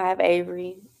Malcolm, I have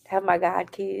Avery, I have my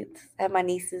god kids, I have my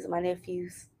nieces, my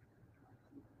nephews.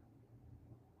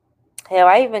 Hell,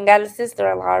 I even got a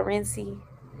sister-in-law, Rency.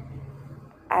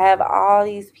 I have all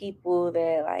these people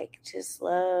that like just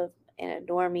love and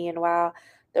adore me. And while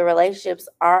the relationships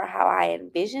aren't how I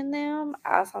envision them,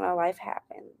 I also know life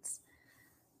happens.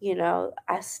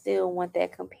 I still want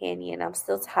that companion. I'm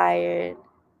still tired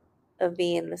of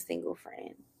being the single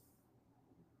friend.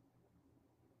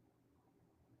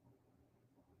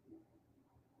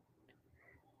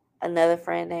 Another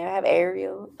friend there. I have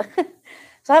Ariel.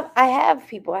 So I have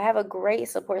people. I have a great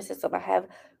support system. I have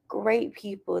great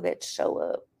people that show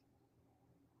up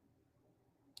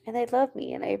and they love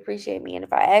me and they appreciate me. And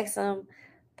if I ask them,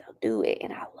 they'll do it.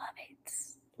 And I love it.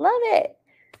 Love it.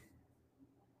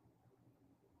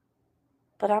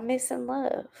 But I'm missing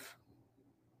love.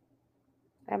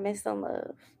 I'm missing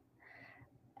love.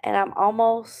 And I'm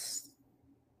almost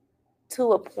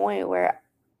to a point where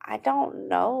I don't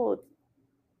know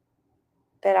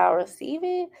that I'll receive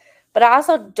it. But I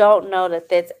also don't know that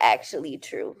that's actually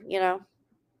true.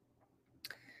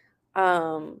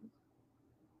 Um,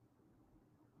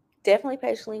 Definitely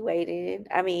patiently waited.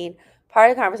 I mean, part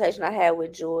of the conversation I had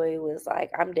with Joy was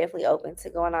like, I'm definitely open to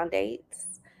going on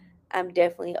dates. I'm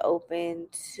definitely open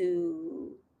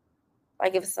to,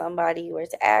 like, if somebody were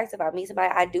to ask if I meet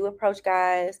somebody, I do approach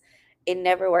guys. It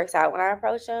never works out when I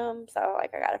approach them. So,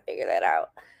 like, I got to figure that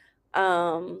out.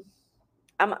 Um,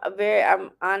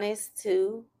 I'm honest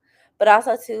too, but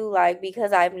also too, like,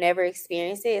 because I've never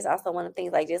experienced it, it's also one of the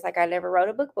things, like, just like I never wrote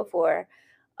a book before.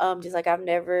 Just like I've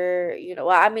never, well,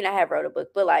 I mean, I have wrote a book,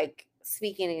 but like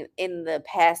speaking in the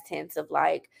past tense of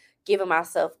like giving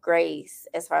myself grace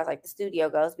as far as like the studio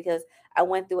goes, because I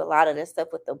went through a lot of this stuff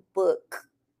with the book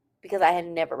because I had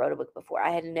never wrote a book before.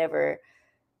 I had never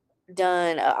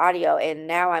done audio, and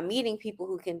now I'm meeting people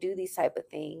who can do these type of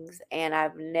things, and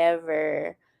I've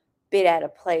never been at a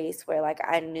place where like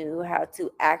I knew how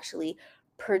to actually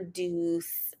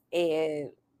produce and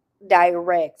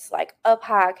direct like a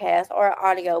podcast or an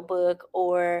audio book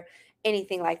or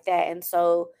anything like that. And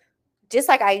so just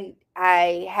like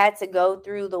I had to go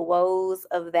through the woes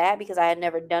of that because I had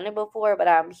never done it before, but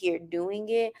I'm here doing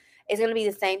it. It's going to be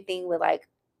the same thing with like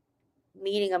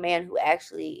meeting a man who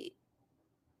actually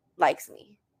likes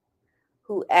me,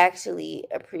 who actually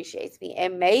appreciates me.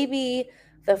 And maybe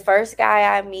the first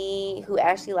guy I meet who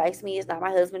actually likes me is not my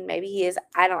husband. Maybe he is.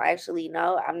 I don't actually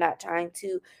know. I'm not trying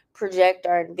to project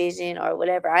or envision or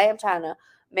whatever. I am trying to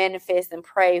manifest and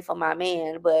pray for my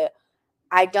man, but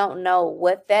I don't know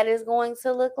what that is going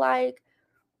to look like.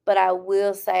 But I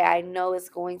will say I know it's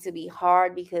going to be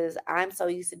hard because I'm so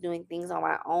used to doing things on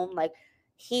my own. Like,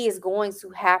 he is going to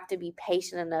have to be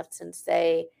patient enough to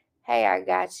say, "Hey, I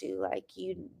got you. Like,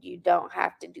 you don't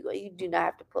have to do it. You do not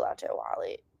have to pull out your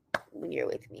wallet when you're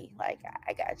with me. Like,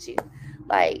 I got you."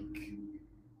 Like,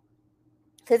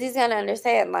 because he's gonna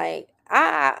understand. Like,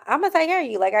 I'm gonna take care of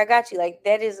you. Like, I got you. Like,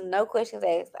 that is no questions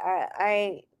asked. I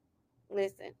ain't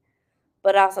listen.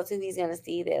 But also too, he's gonna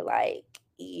see that like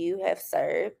you have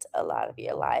served a lot of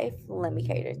your life. Let me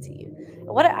cater to you.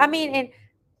 What I mean, and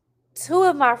two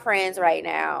of my friends right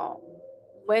now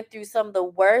went through some of the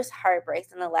worst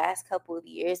heartbreaks in the last couple of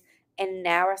years and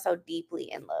now are so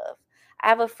deeply in love. I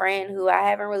have a friend who I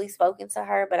haven't really spoken to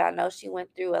her, but I know she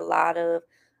went through a lot of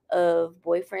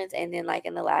boyfriends, and then like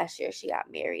in the last year she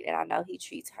got married, and I know he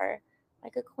treats her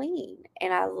like a queen,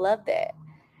 and I love that.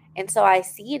 And so I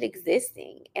see it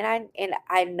existing, and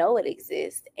I know it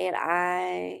exists, and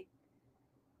I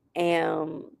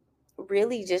am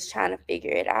really just trying to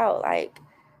figure it out. Like,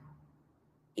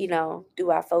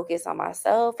 do I focus on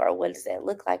myself or what does that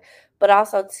look like? But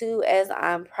also too, as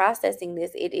I'm processing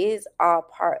this, it is all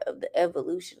part of the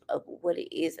evolution of what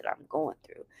it is that I'm going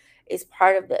through. It's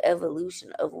part of the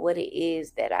evolution of what it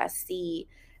is that I see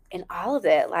and all of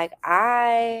that. Like,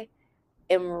 I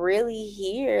am really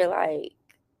here, like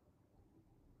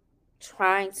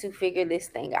trying to figure this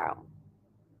thing out.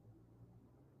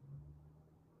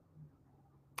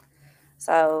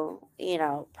 So,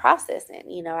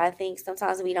 processing, I think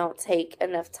sometimes we don't take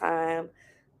enough time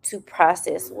to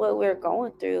process what we're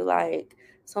going through. Like,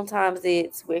 sometimes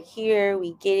it's we're here,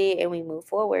 we get it, and we move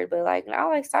forward. But, like, no,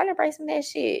 like, start embracing that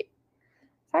shit.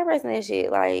 Start embracing that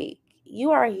shit. Like, you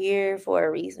are here for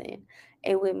a reason.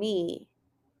 And with me,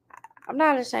 I'm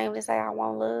not ashamed to say I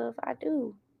want love. I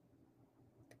do.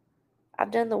 I've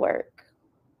done the work.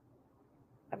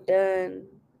 I've done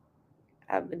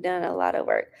I've done a lot of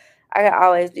work. I can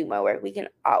always do more work. We can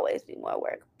always do more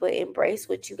work, but embrace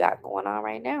what you got going on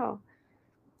right now.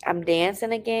 I'm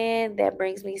dancing again. That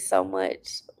brings me so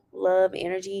much love,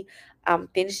 energy. I'm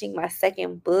finishing my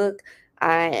second book.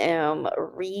 I am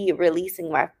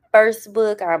re-releasing my first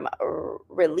book. I'm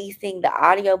releasing the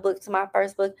audiobook to my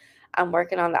first book. I'm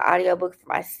working on the audiobook for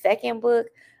my second book.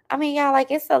 I mean, y'all,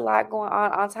 like, it's a lot going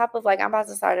on top of, like, I'm about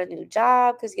to start a new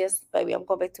job because, yes, baby, I'm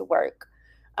going back to work.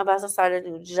 I'm about to start a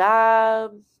new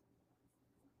job.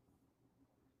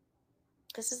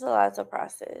 This is a lot to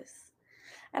process.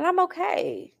 And I'm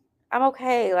okay. I'm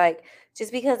okay. Like,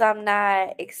 just because I'm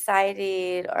not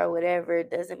excited or whatever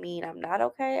doesn't mean I'm not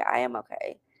okay. I am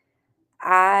okay.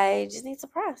 I just need to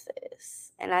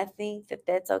process. And I think that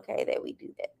that's okay that we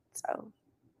do that. So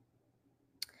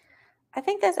I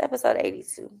think that's episode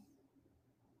 82.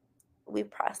 We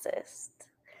processed.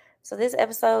 So this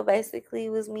episode basically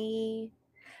was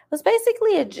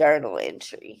basically a journal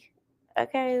entry.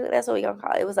 Okay, that's what we're gonna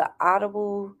call it. It was an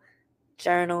audible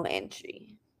journal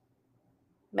entry.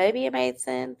 Maybe it made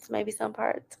sense, maybe some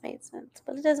parts made sense,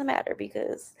 but it doesn't matter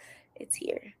because it's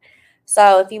here.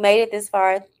 So if you made it this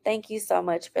far, thank you so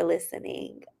much for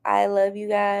listening. I love you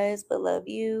guys, but love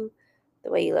you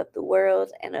the way you love the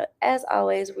world. And as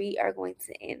always, we are going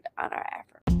to end on our affirmation.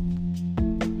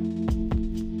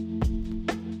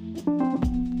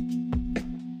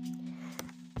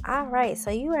 All right,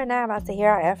 so you are now about to hear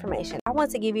our affirmation. I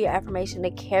want to give you an affirmation to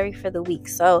carry for the week.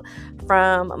 So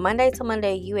from Monday to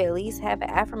Monday, you at least have an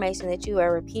affirmation that you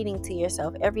are repeating to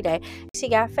yourself every day. She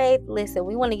got faith. Listen,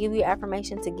 we want to give you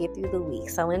affirmation to get through the week.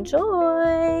 So enjoy.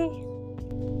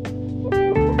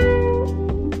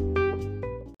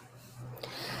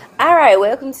 All right,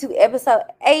 welcome to episode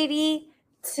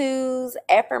 82's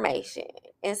affirmation.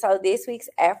 And so this week's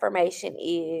affirmation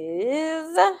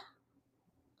is,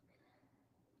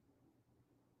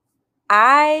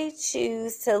 I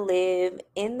choose to live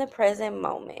in the present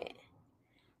moment,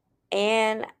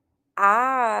 and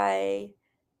I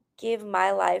give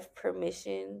my life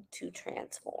permission to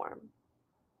transform.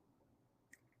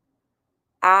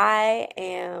 I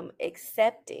am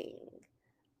accepting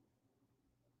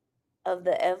of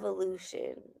the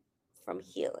evolution from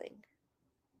healing.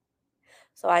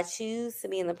 So I choose to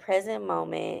be in the present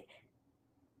moment,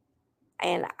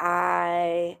 and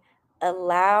I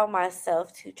allow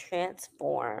myself to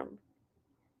transform,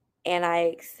 and I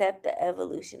accept the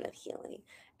evolution of healing.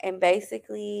 And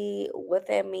basically, what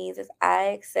that means is I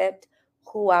accept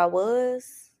who I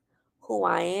was, who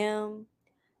I am,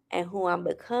 and who I'm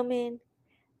becoming,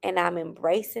 and I'm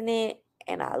embracing it,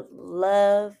 and I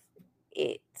love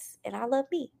it, and I love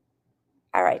me.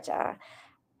 All right, y'all.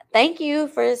 Thank you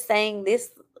for saying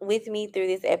this with me through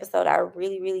this episode. I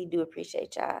really, really do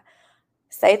appreciate y'all.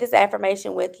 Say this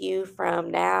affirmation with you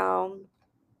from now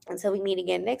until we meet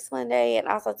again next Monday, and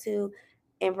also to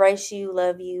embrace you,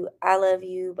 love you. I love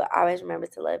you, but always remember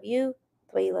to love you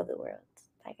the way you love the world.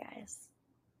 Bye, guys.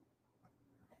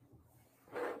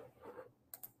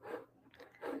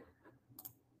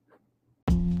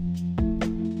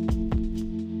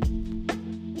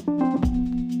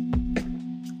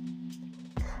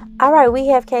 All right, we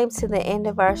have came to the end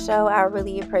of our show. I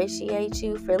really appreciate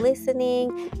you for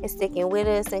listening and sticking with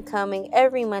us and coming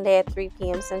every Monday at 3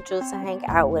 p.m. Central to hang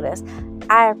out with us.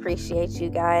 I appreciate you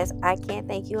guys. I can't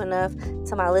thank you enough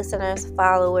to my listeners,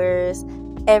 followers,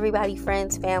 everybody,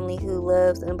 friends, family who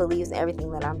loves and believes in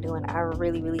everything that I'm doing. I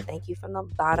really, really thank you from the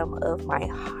bottom of my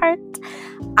heart.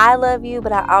 I love you,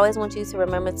 but I always want you to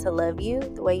remember to love you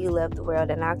the way you love the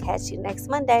world. And I'll catch you next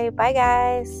Monday. Bye,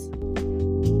 guys.